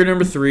 cheers to beer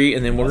number 3,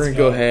 and then we're going to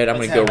go ahead. I'm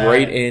going to go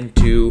right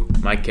into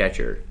my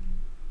catcher.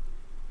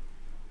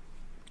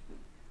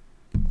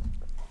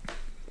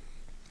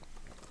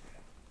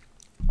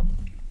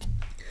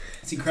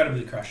 It's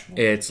incredibly crushable.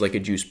 It's like a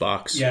juice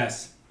box.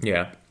 Yes.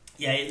 Yeah.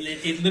 Yeah,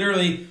 it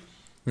literally...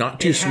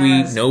 Not too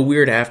sweet, no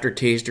weird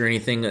aftertaste or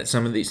anything. That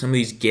some of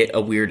these get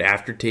a weird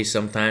aftertaste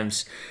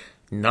sometimes.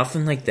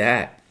 Nothing like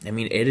that.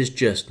 It is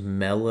just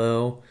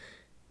mellow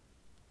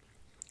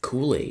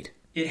Kool-Aid.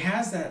 It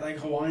has that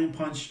Hawaiian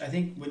punch. I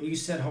think when you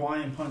said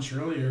Hawaiian punch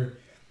earlier,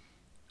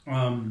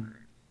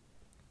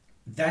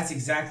 that's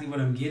exactly what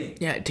I'm getting.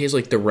 Yeah, it tastes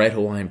like the red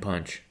Hawaiian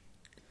punch.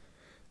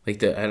 I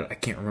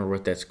can't remember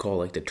what that's called,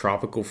 like the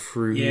tropical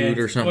fruit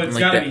or something like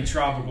that. Well, it's got to be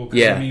tropical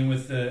because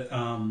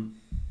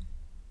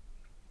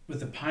with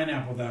the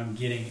pineapple that I'm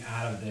getting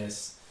out of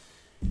this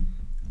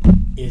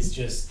is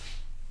just,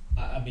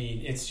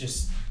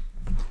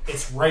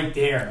 it's right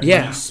there.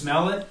 Yeah. You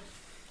smell it,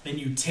 then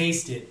you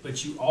taste it,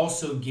 but you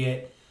also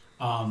get,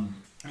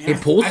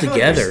 it pulls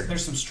together. Like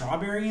there's some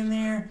strawberry in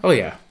there. Oh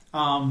yeah.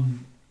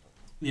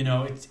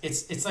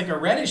 It's like a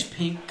reddish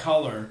pink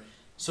color,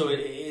 so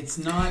it's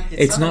not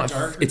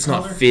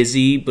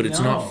fizzy, but it's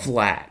not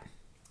flat.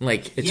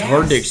 It's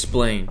hard to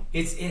explain.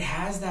 It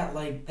has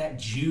that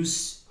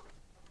juice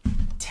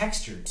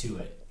texture to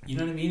it. You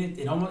know what I mean?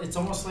 It's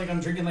almost like I'm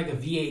drinking a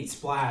V8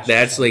 Splash.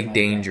 That's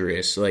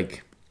dangerous.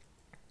 That.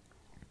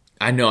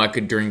 I know I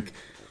could drink.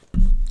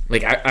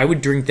 I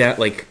would drink that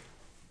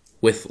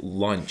with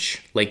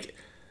lunch. If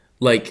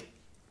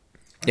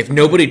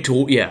nobody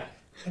told, I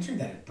drink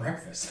that at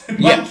breakfast.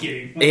 I'm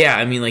kidding.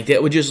 That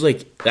would just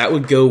that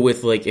would go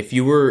with if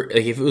you were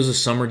if it was a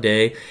summer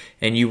day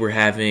and you were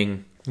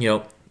having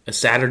a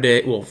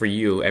Saturday. Well, for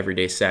you, every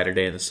day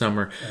Saturday in the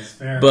summer. That's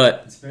fair.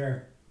 But that's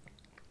fair.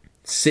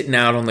 Sitting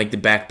out on the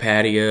back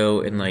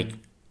patio and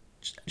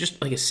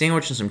just a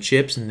sandwich and some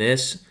chips and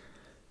this,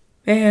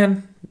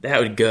 man, that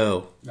would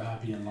go.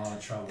 I'd be in a lot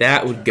of trouble.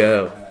 That would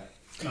go.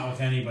 Not with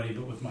anybody,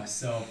 but with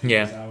myself.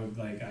 Yeah. I would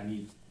I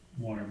need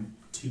 1 or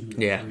 2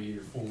 or 3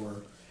 or 4.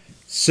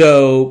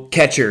 So,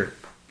 catcher.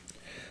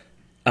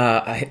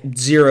 I had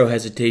zero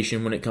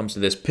hesitation when it comes to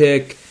this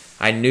pick.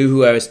 I knew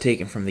who I was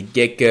taking from the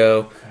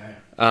get-go. Okay.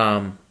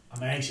 I'm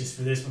anxious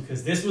for this one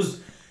because this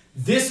was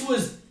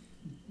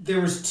there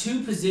was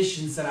 2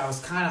 positions that I was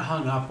kind of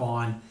hung up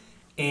on,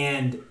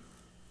 and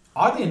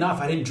oddly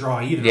enough, I didn't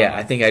draw either. Yeah,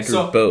 I think I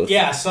drew both.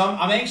 Yeah, so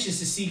I'm anxious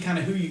to see kind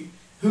of who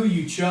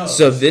you chose.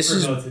 So this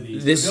is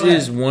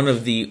one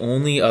of the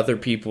only other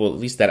people, at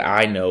least that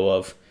I know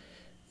of,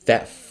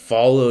 that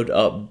followed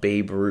up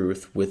Babe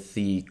Ruth with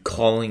the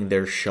calling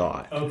their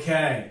shot.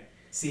 Okay.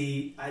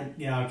 See,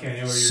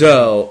 okay.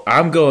 So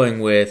I'm going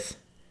with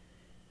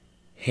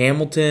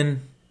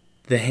Hamilton,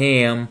 the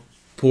Ham,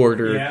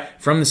 Porter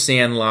from the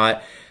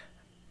Sandlot.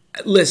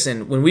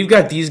 Listen, when we've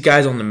got these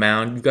guys on the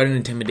mound, you've got an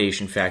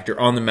intimidation factor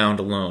on the mound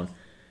alone.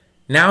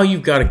 Now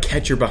you've got a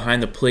catcher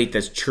behind the plate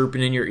that's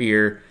chirping in your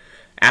ear,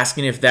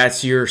 asking if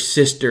that's your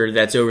sister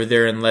that's over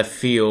there in left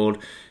field.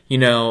 You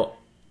know,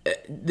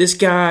 this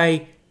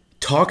guy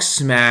talks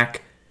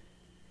smack.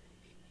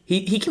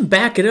 He can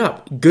back it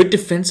up. Good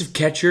defensive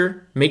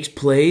catcher, makes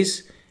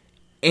plays,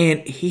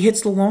 and he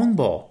hits the long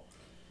ball.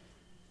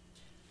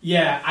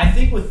 Yeah, I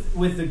think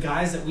with the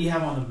guys that we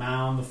have on the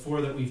mound, the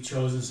 4 that we've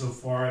chosen so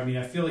far, I mean,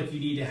 I feel like you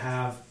need to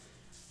have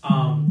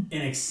an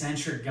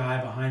eccentric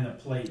guy behind the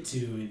plate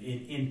too.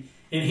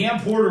 And Ham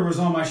Porter was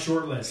on my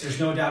short list. There's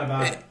no doubt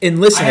about it. And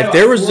listen, if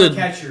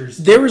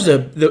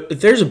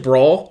there's a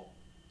brawl,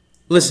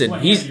 listen,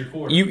 he's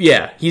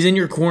in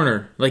your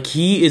corner. Like,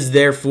 he is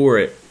there for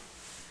it.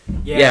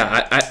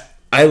 Yeah,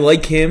 I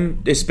like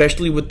him,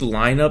 especially with the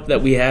lineup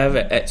that we have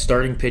at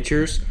starting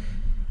pitchers.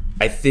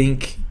 I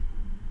think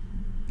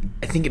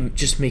it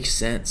just makes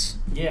sense.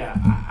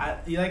 Yeah,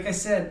 like I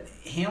said,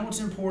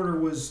 Hamilton Porter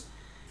was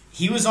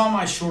on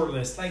my short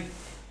list. Like,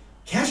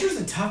 catcher's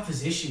a tough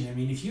position. I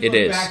mean, if you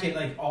look back at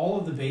like all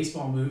of the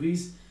baseball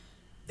movies,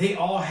 they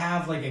all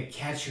have like a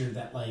catcher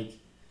that, like,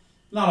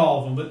 not all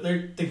of them, but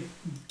the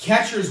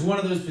catcher is one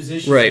of those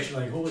positions that you're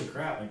like, holy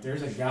crap! Like,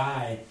 there's a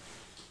guy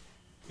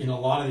in a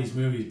lot of these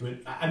movies. But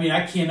I mean,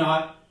 I can't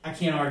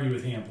argue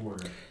with Ham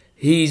Porter.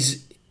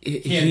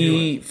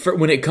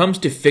 When it comes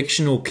to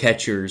fictional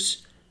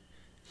catchers,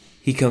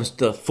 he comes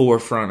to the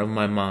forefront of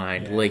my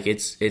mind. Yeah. Like,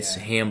 it's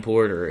Ham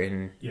Porter,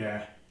 and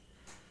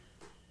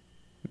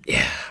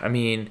I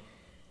mean,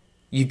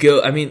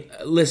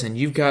 listen,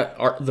 you've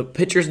got the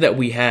pitchers that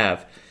we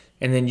have,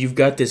 and then you've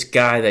got this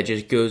guy that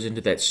just goes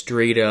into that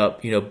straight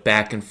up,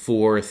 back and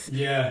forth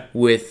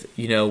with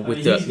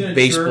the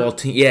baseball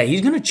team. Yeah,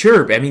 he's going to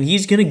chirp. I mean,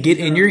 he's going to get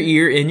in your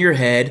ear, in your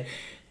head,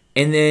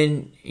 and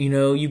then,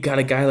 you've got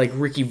a guy like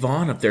Ricky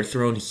Vaughn up there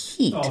throwing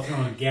heat. Oh,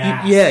 throwing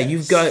gas.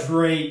 You've got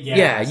straight gas.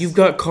 Yeah, you've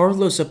got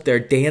Carlos up there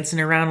dancing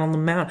around on the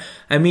mound.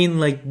 I mean,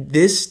 like,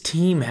 this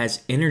team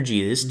has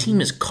energy. This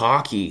team is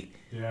cocky.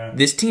 Yeah.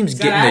 This team's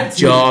getting the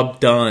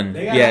job done.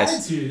 They got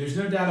attitude. There's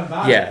no doubt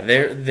about it. Yeah,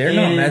 they're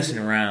not messing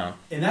around.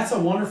 And that's a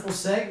wonderful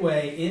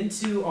segue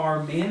into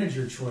our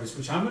manager choice,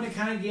 which I'm going to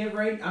kind of give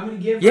right.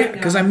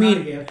 Because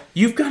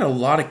you've got a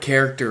lot of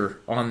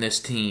character on this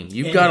team.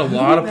 You've got a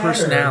lot of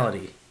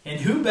personality. And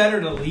who better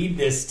to lead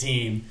this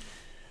team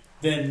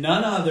than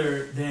none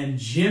other than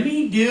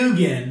Jimmy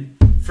Dugan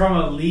from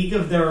A League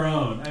of Their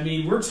Own? I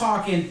mean, we're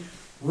talking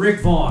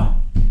Rick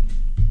Vaughn,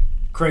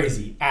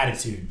 crazy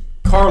attitude.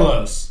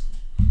 Carlos.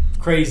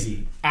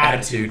 Crazy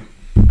attitude.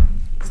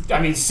 I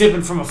mean,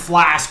 sipping from a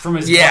flask from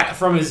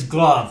his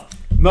glove.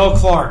 Mel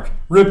Clark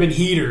ripping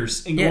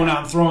heaters and going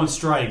out and throwing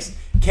strikes.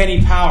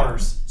 Kenny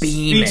Powers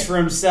speaks for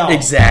himself.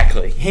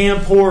 Exactly. Ham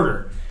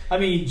Porter. I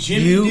mean,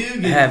 Jimmy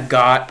Dugan. You have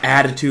got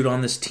attitude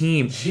on this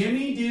team.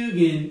 Jimmy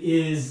Dugan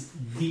is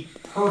the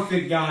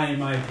perfect guy, in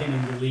my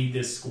opinion, to lead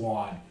this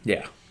squad.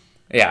 Yeah.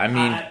 Yeah, I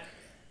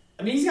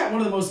mean, he's got one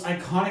of the most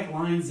iconic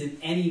lines in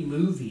any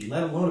movie,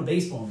 let alone a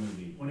baseball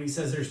movie, when he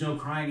says there's no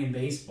crying in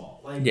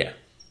baseball. Like,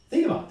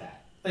 think about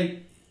that.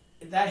 Like,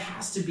 that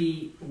has to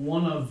be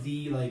one of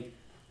the, like,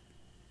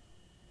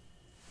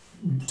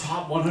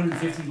 top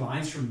 150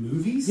 lines from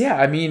movies. Yeah,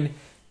 I mean,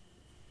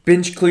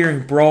 bench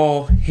clearing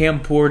brawl,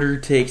 Ham Porter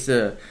takes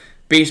a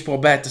baseball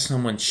bat to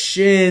someone's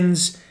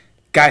shins,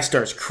 guy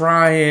starts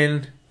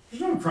crying.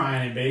 There's no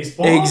crying in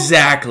baseball.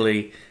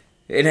 Exactly.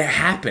 And it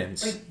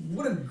happens. Like,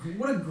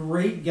 what a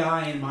great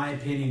guy, in my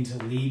opinion, to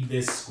lead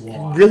this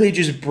squad. It really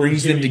just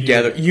brings them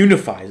together,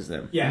 unifies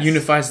them,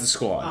 unifies the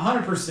squad.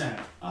 100%.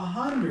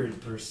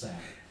 100%.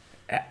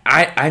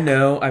 I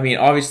know. I mean,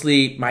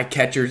 obviously, my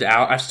catcher's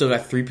out. I've still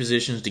got 3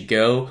 positions to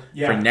go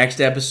for next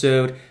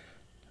episode.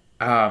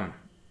 I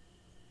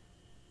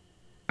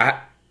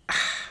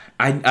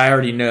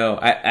already know.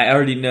 I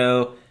already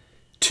know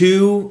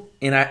 2,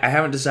 and I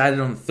haven't decided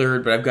on the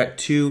 3rd, but I've got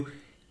 2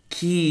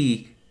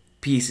 key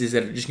pieces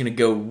that are just going to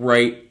go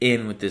right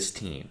in with this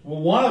team.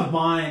 Well, one of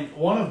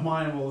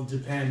mine will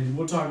depend.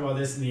 We'll talk about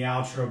this in the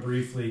outro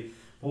briefly,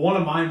 but one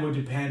of mine would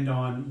depend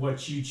on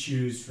what you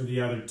choose for the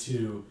other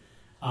 2.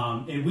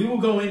 And we will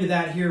go into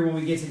that here when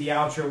we get to the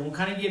outro. We'll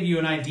kind of give you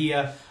an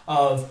idea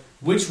of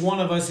which one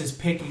of us is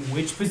picking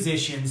which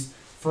positions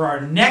for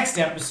our next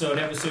episode,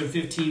 episode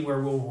 15,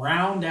 where we'll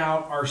round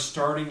out our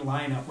starting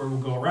lineup, where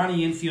we'll go around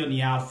the infield and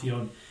the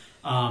outfield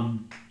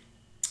of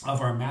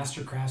our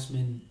Master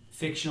Craftsman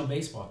fictional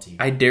baseball team.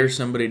 I dare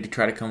somebody to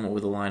try to come up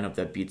with a lineup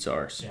that beats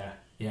ours.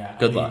 Yeah.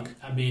 Good luck.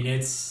 I mean,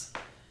 it's,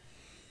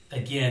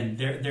 again,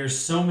 there's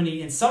so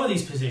many, in some of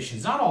these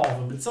positions, not all of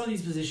them, but some of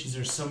these positions,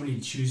 there's so many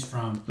to choose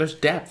from. There's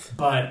depth.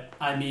 But,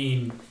 I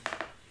mean,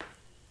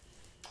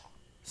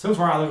 so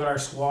far I look at our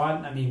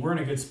squad, I mean, we're in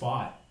a good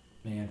spot,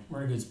 man.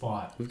 We're in a good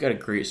spot. We've got a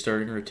great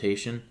starting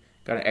rotation.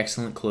 Got an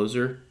excellent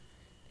closer.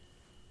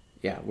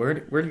 Yeah, we're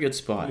in a good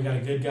spot. We got a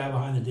good guy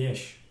behind the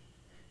dish.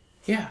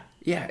 Yeah,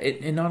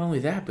 and not only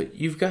that, but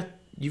you've got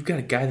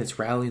a guy that's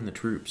rallying the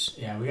troops.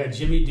 Yeah, we got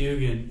Jimmy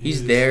Dugan.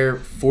 He's there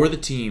for the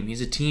team.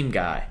 He's a team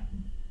guy.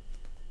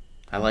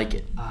 I like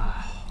it.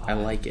 I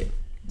like it.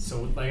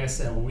 So, like I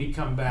said, when we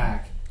come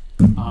back,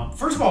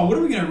 first of all, what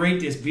are we going to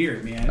rate this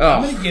beer, man? Oh.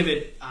 I'm going to give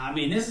it. I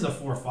mean, this is a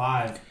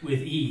 4.5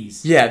 with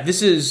ease. Yeah,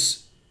 this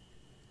is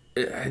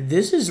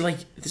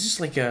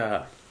like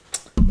a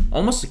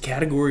almost a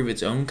category of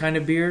its own kind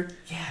of beer.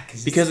 Yeah,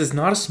 because it's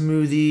not a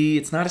smoothie,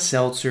 it's not a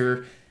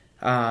seltzer,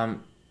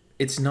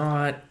 it's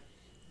not.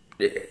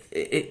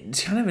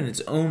 It's kind of in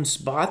its own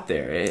spot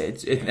there.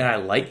 And I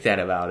like that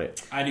about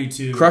it. I do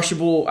too.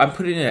 Crushable. I'm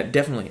putting it at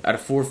definitely at a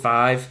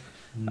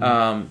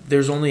 4.5.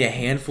 There's only a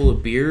handful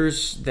of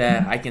beers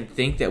that I can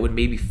think that would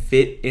maybe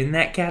fit in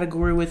that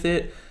category with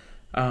it.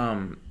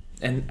 And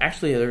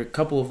actually, there are a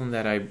couple of them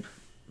that I'm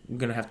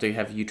gonna have to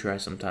have you try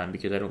sometime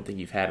because I don't think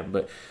you've had them.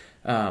 But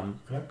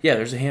yeah,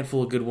 there's a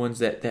handful of good ones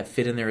that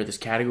fit in there with this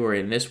category,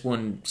 and this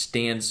one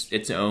stands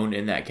its own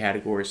in that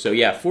category. So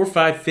yeah,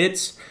 4.5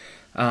 fits.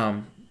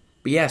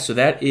 But yeah, so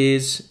that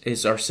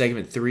is our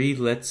segment 3.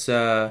 Let's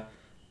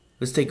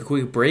take a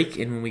quick break,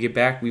 and when we get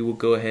back, we will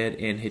go ahead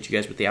and hit you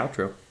guys with the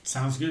outro.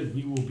 Sounds good.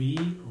 We will be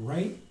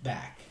right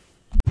back.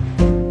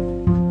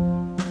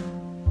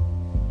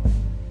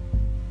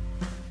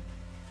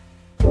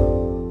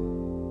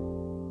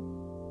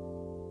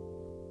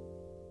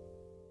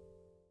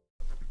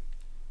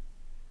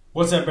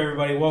 What's up,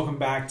 everybody? Welcome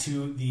back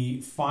to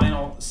the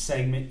final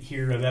segment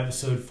here of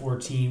episode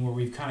 14, where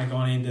we've kind of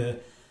gone into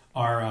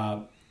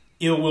our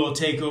Ill Will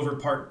Takeover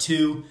Part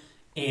 2,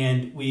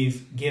 and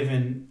we've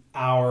given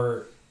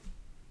our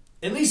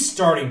at least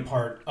starting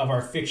part of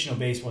our fictional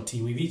baseball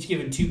team. We've each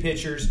given 2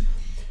 pitchers.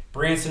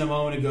 Branson a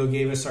moment ago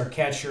gave us our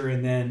catcher,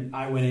 and then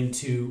I went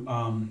into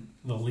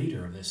the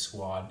leader of this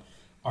squad,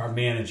 our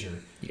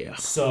manager. Yeah.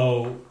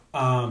 So,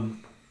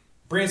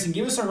 Branson,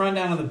 give us a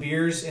rundown of the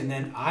beers, and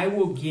then I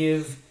will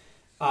give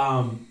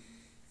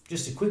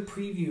just a quick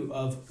preview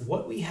of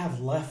what we have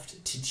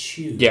left to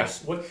choose. Yeah.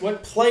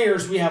 What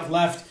players we have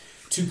left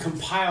to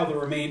compile the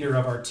remainder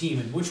of our team,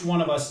 and which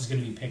one of us is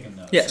going to be picking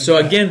those. Yeah, so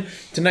again,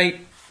 tonight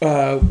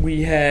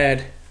we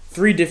had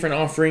 3 different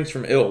offerings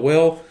from Ill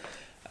Will.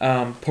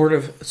 Part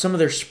of some of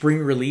their spring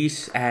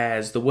release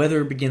as the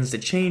weather begins to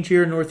change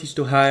here in Northeast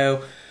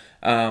Ohio.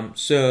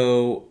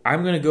 So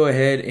I'm going to go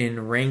ahead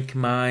and rank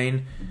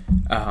mine.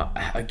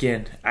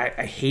 Again,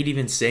 I hate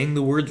even saying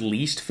the word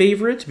least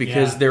favorite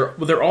because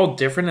they're all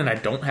different and I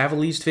don't have a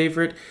least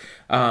favorite.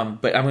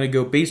 But I'm going to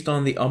go based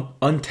on the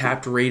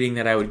untapped rating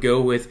that I would go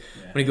with.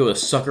 Yeah. I'm going to go with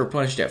Sucker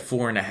Punched at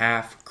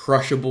 4.5,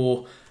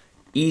 crushable,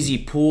 easy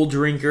pool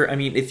drinker. I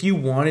mean, if you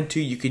wanted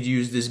to, you could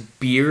use this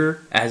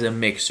beer as a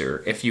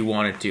mixer if you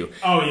wanted to.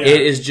 Oh, yeah.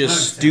 It is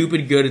just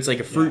stupid good. It's like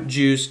a fruit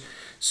juice.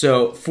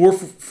 So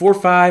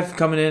 4.5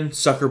 coming in,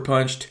 Sucker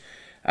Punched.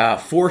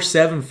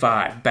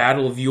 4.75,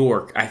 Battle of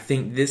York. I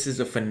think this is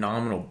a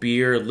phenomenal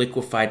beer.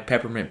 Liquefied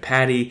peppermint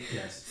patty,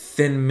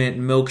 thin mint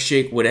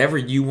milkshake, whatever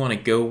you want to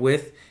go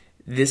with.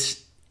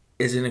 This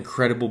is an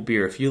incredible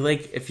beer. If you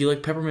like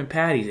peppermint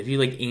patties, if you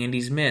like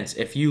Andy's mints,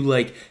 if you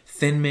like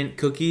thin mint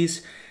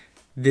cookies,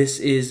 this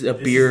is a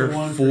beer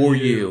for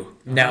you.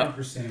 Now,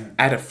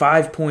 at a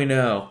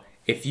 5.0,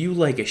 if you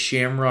like a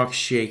Shamrock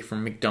Shake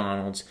from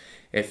McDonald's,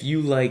 if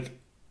you like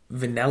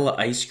vanilla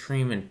ice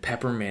cream and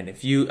peppermint,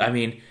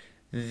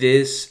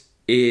 this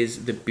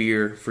is the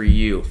beer for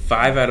you.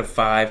 5 out of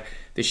 5.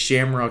 The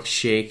Shamrock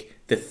Shake,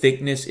 the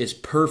thickness is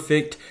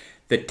perfect.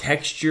 The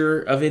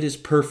texture of it is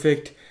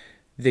perfect.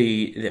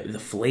 The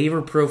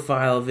flavor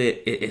profile of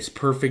it is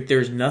perfect.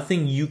 There's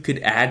nothing you could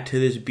add to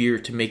this beer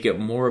to make it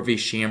more of a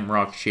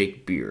Shamrock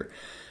Shake beer.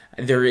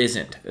 There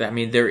isn't.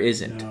 There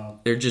isn't. No.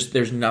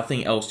 There's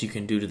nothing else you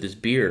can do to this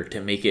beer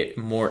to make it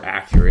more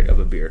accurate of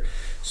a beer.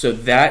 So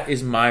that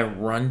is my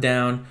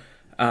rundown.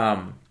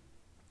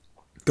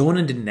 Going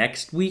into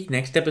next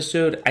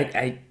episode,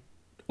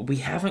 we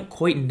haven't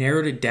quite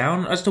narrowed it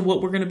down as to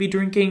what we're going to be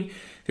drinking.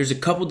 There's a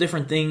couple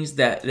different things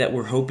that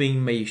we're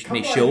hoping may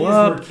show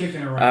up. We're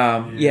kicking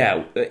around,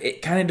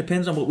 it kind of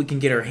depends on what we can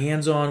get our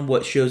hands on,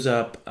 what shows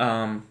up.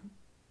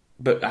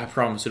 But I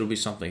promise it'll be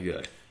something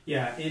good.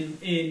 Yeah,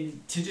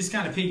 and to just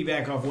kind of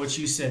piggyback off what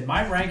you said,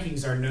 my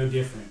rankings are no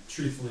different,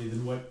 truthfully,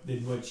 than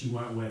what you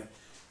went with.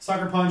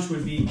 Sucker Punch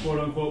would be quote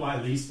unquote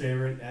my least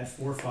favorite at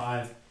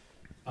 4.5.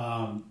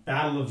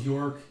 Battle of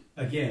York,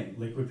 again,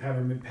 liquid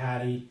peppermint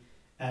patty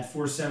at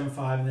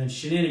 4.75, and then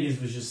Shenanigans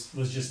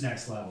was just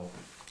next level.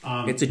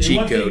 It's a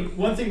cheat code.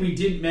 One thing we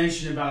didn't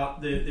mention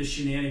about the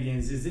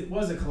Shenanigans is it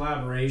was a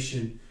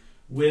collaboration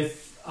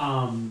with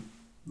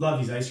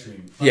Lovey's Ice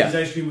Cream. Lovey's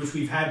Ice Cream, which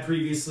we've had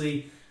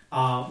previously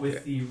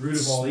with the Root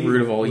of All Evil.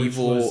 Root of All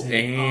Evil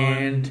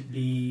and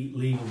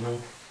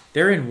unbelievable.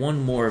 They're in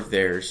one more of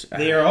theirs.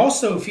 They are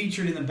also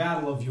featured in the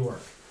Battle of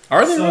York.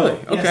 Are they really?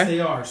 Okay. Yes,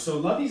 they are. So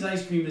Lovey's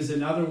Ice Cream is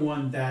another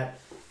one that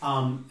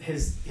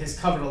has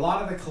covered a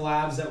lot of the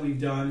collabs that we've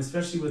done,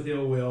 especially with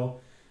Ill Will.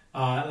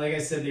 Like I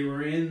said, they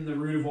were in the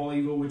Root of All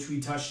Evil, which we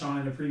touched on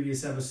in a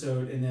previous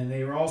episode, and then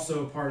they were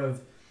also part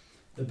of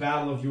the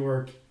Battle of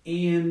York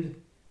and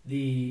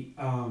the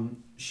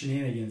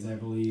Shenanigans, I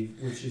believe,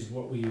 which is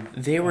what we...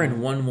 They were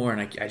in one more,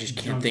 and I just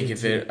can't think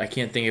of it. I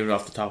can't think of it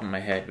off the top of my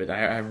head, but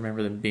I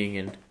remember them being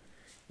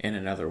in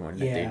another one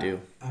that they do.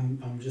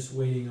 I'm just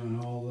waiting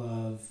on all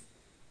of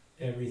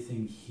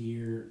everything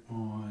here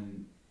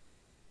on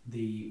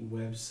the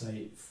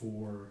website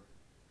for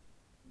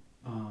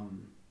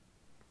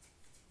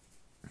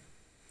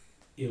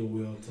Ill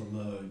Will to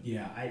load.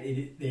 Yeah,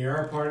 they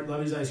are part of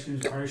Lovey's Ice Cream,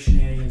 part of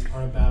Shenanigans,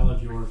 part of Battle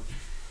of York.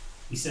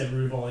 We said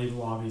Root of All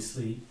Evil,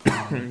 obviously.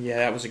 Yeah,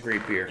 that was a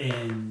great beer.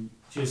 And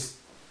just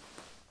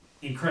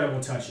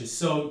incredible touches.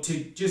 So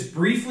to just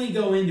briefly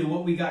go into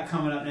what we got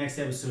coming up next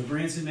episode,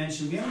 Branson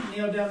mentioned we haven't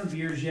nailed down the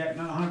beers yet.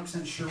 Not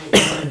 100% sure what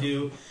we're going to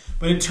do.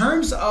 But in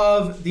terms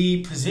of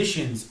the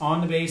positions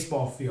on the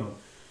baseball field,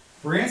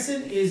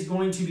 Branson is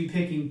going to be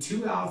picking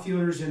 2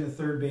 outfielders and the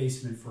third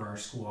baseman for our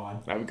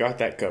squad. I've got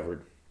that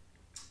covered.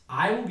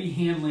 I will be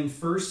handling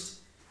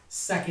first,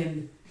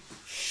 second,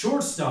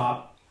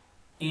 shortstop,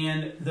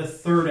 and the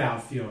third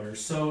outfielder.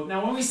 So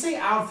now when we say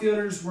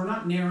outfielders, we're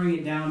not narrowing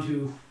it down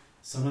to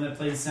someone that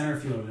played center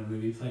field in the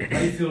movie, played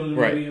right field in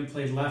the movie, and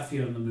played left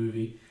field in the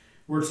movie.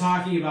 We're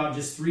talking about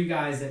just 3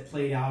 guys that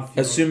played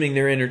outfield. Assuming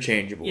they're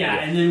interchangeable. Yeah,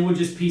 and then we'll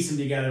just piece them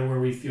together where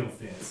we feel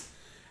fits.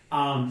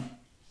 But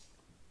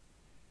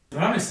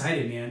I'm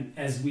excited, man,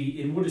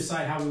 and we'll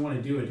decide how we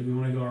want to do it. Do we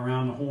want to go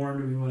around the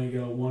horn? Do we want to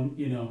go one,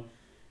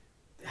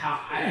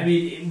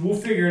 we'll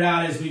figure it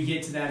out as we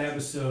get to that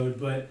episode,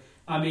 but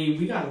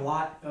we got a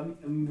lot.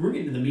 We're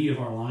getting to the meat of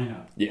our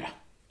lineup. Yeah.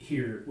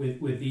 Here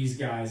with these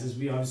guys as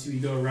we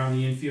go around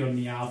the infield and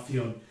the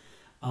outfield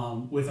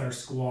with our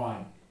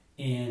squad,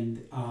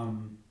 and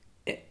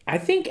I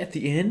think at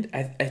the end,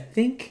 I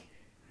think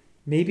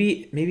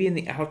maybe in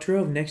the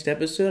outro of next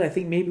episode, I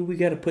think maybe we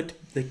got to put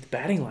the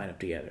batting lineup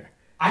together.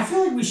 I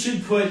feel like we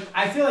should put.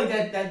 I feel like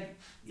that.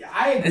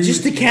 I agree.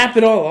 Just to cap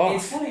it all off.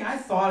 It's funny. I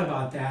thought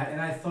about that, and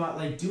I thought,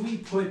 like, do we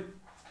put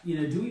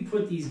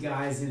these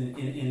guys in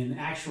an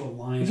actual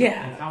lineup?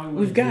 Yeah, like how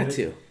we've got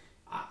to.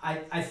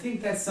 I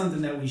think that's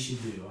something that we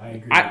should do. I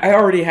agree. I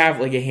already have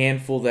like a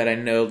handful that I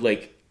know,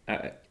 like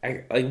I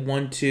like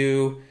 1,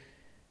 2.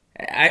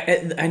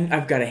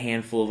 I've got a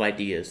handful of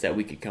ideas that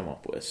we could come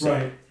up with. So.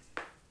 Right.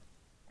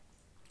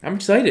 I'm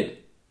excited.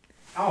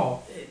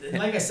 Oh,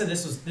 like I said,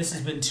 this has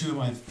been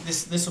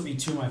this will be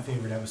 2 of my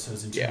favorite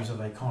episodes in terms of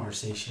like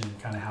conversation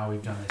and kind of how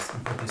we've done this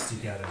and put this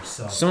together.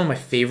 So some of my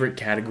favorite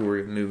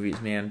category of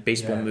movies, man,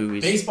 baseball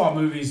movies. Baseball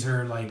movies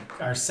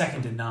are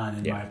second to none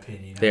in my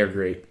opinion. They're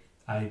great.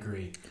 I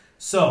agree.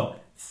 So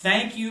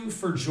thank you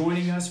for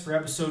joining us for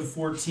episode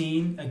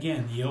 14.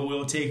 Again, the Ill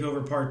Will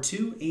Takeover Part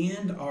 2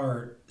 and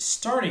our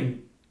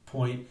starting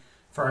point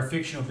for our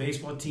fictional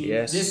baseball team.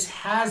 Yes. This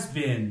has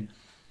been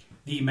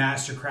the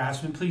Master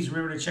Craftsman. Please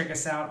remember to check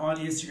us out on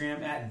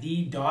Instagram at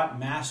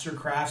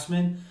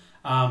the.mastercraftsman.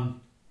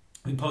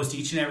 We post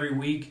each and every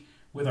week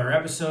with our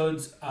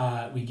episodes.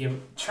 We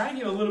try and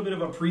give a little bit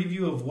of a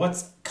preview of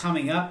what's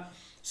coming up,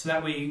 so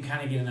that way you can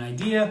kind of get an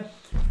idea.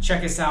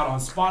 Check us out on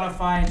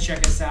Spotify.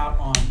 Check us out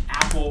on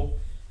Apple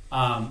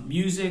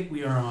Music.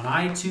 We are on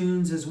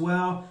iTunes as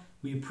well.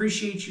 We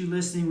appreciate you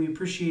listening. We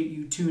appreciate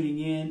you tuning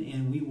in,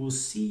 and we will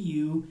see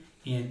you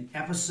in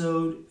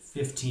episode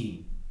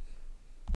 15.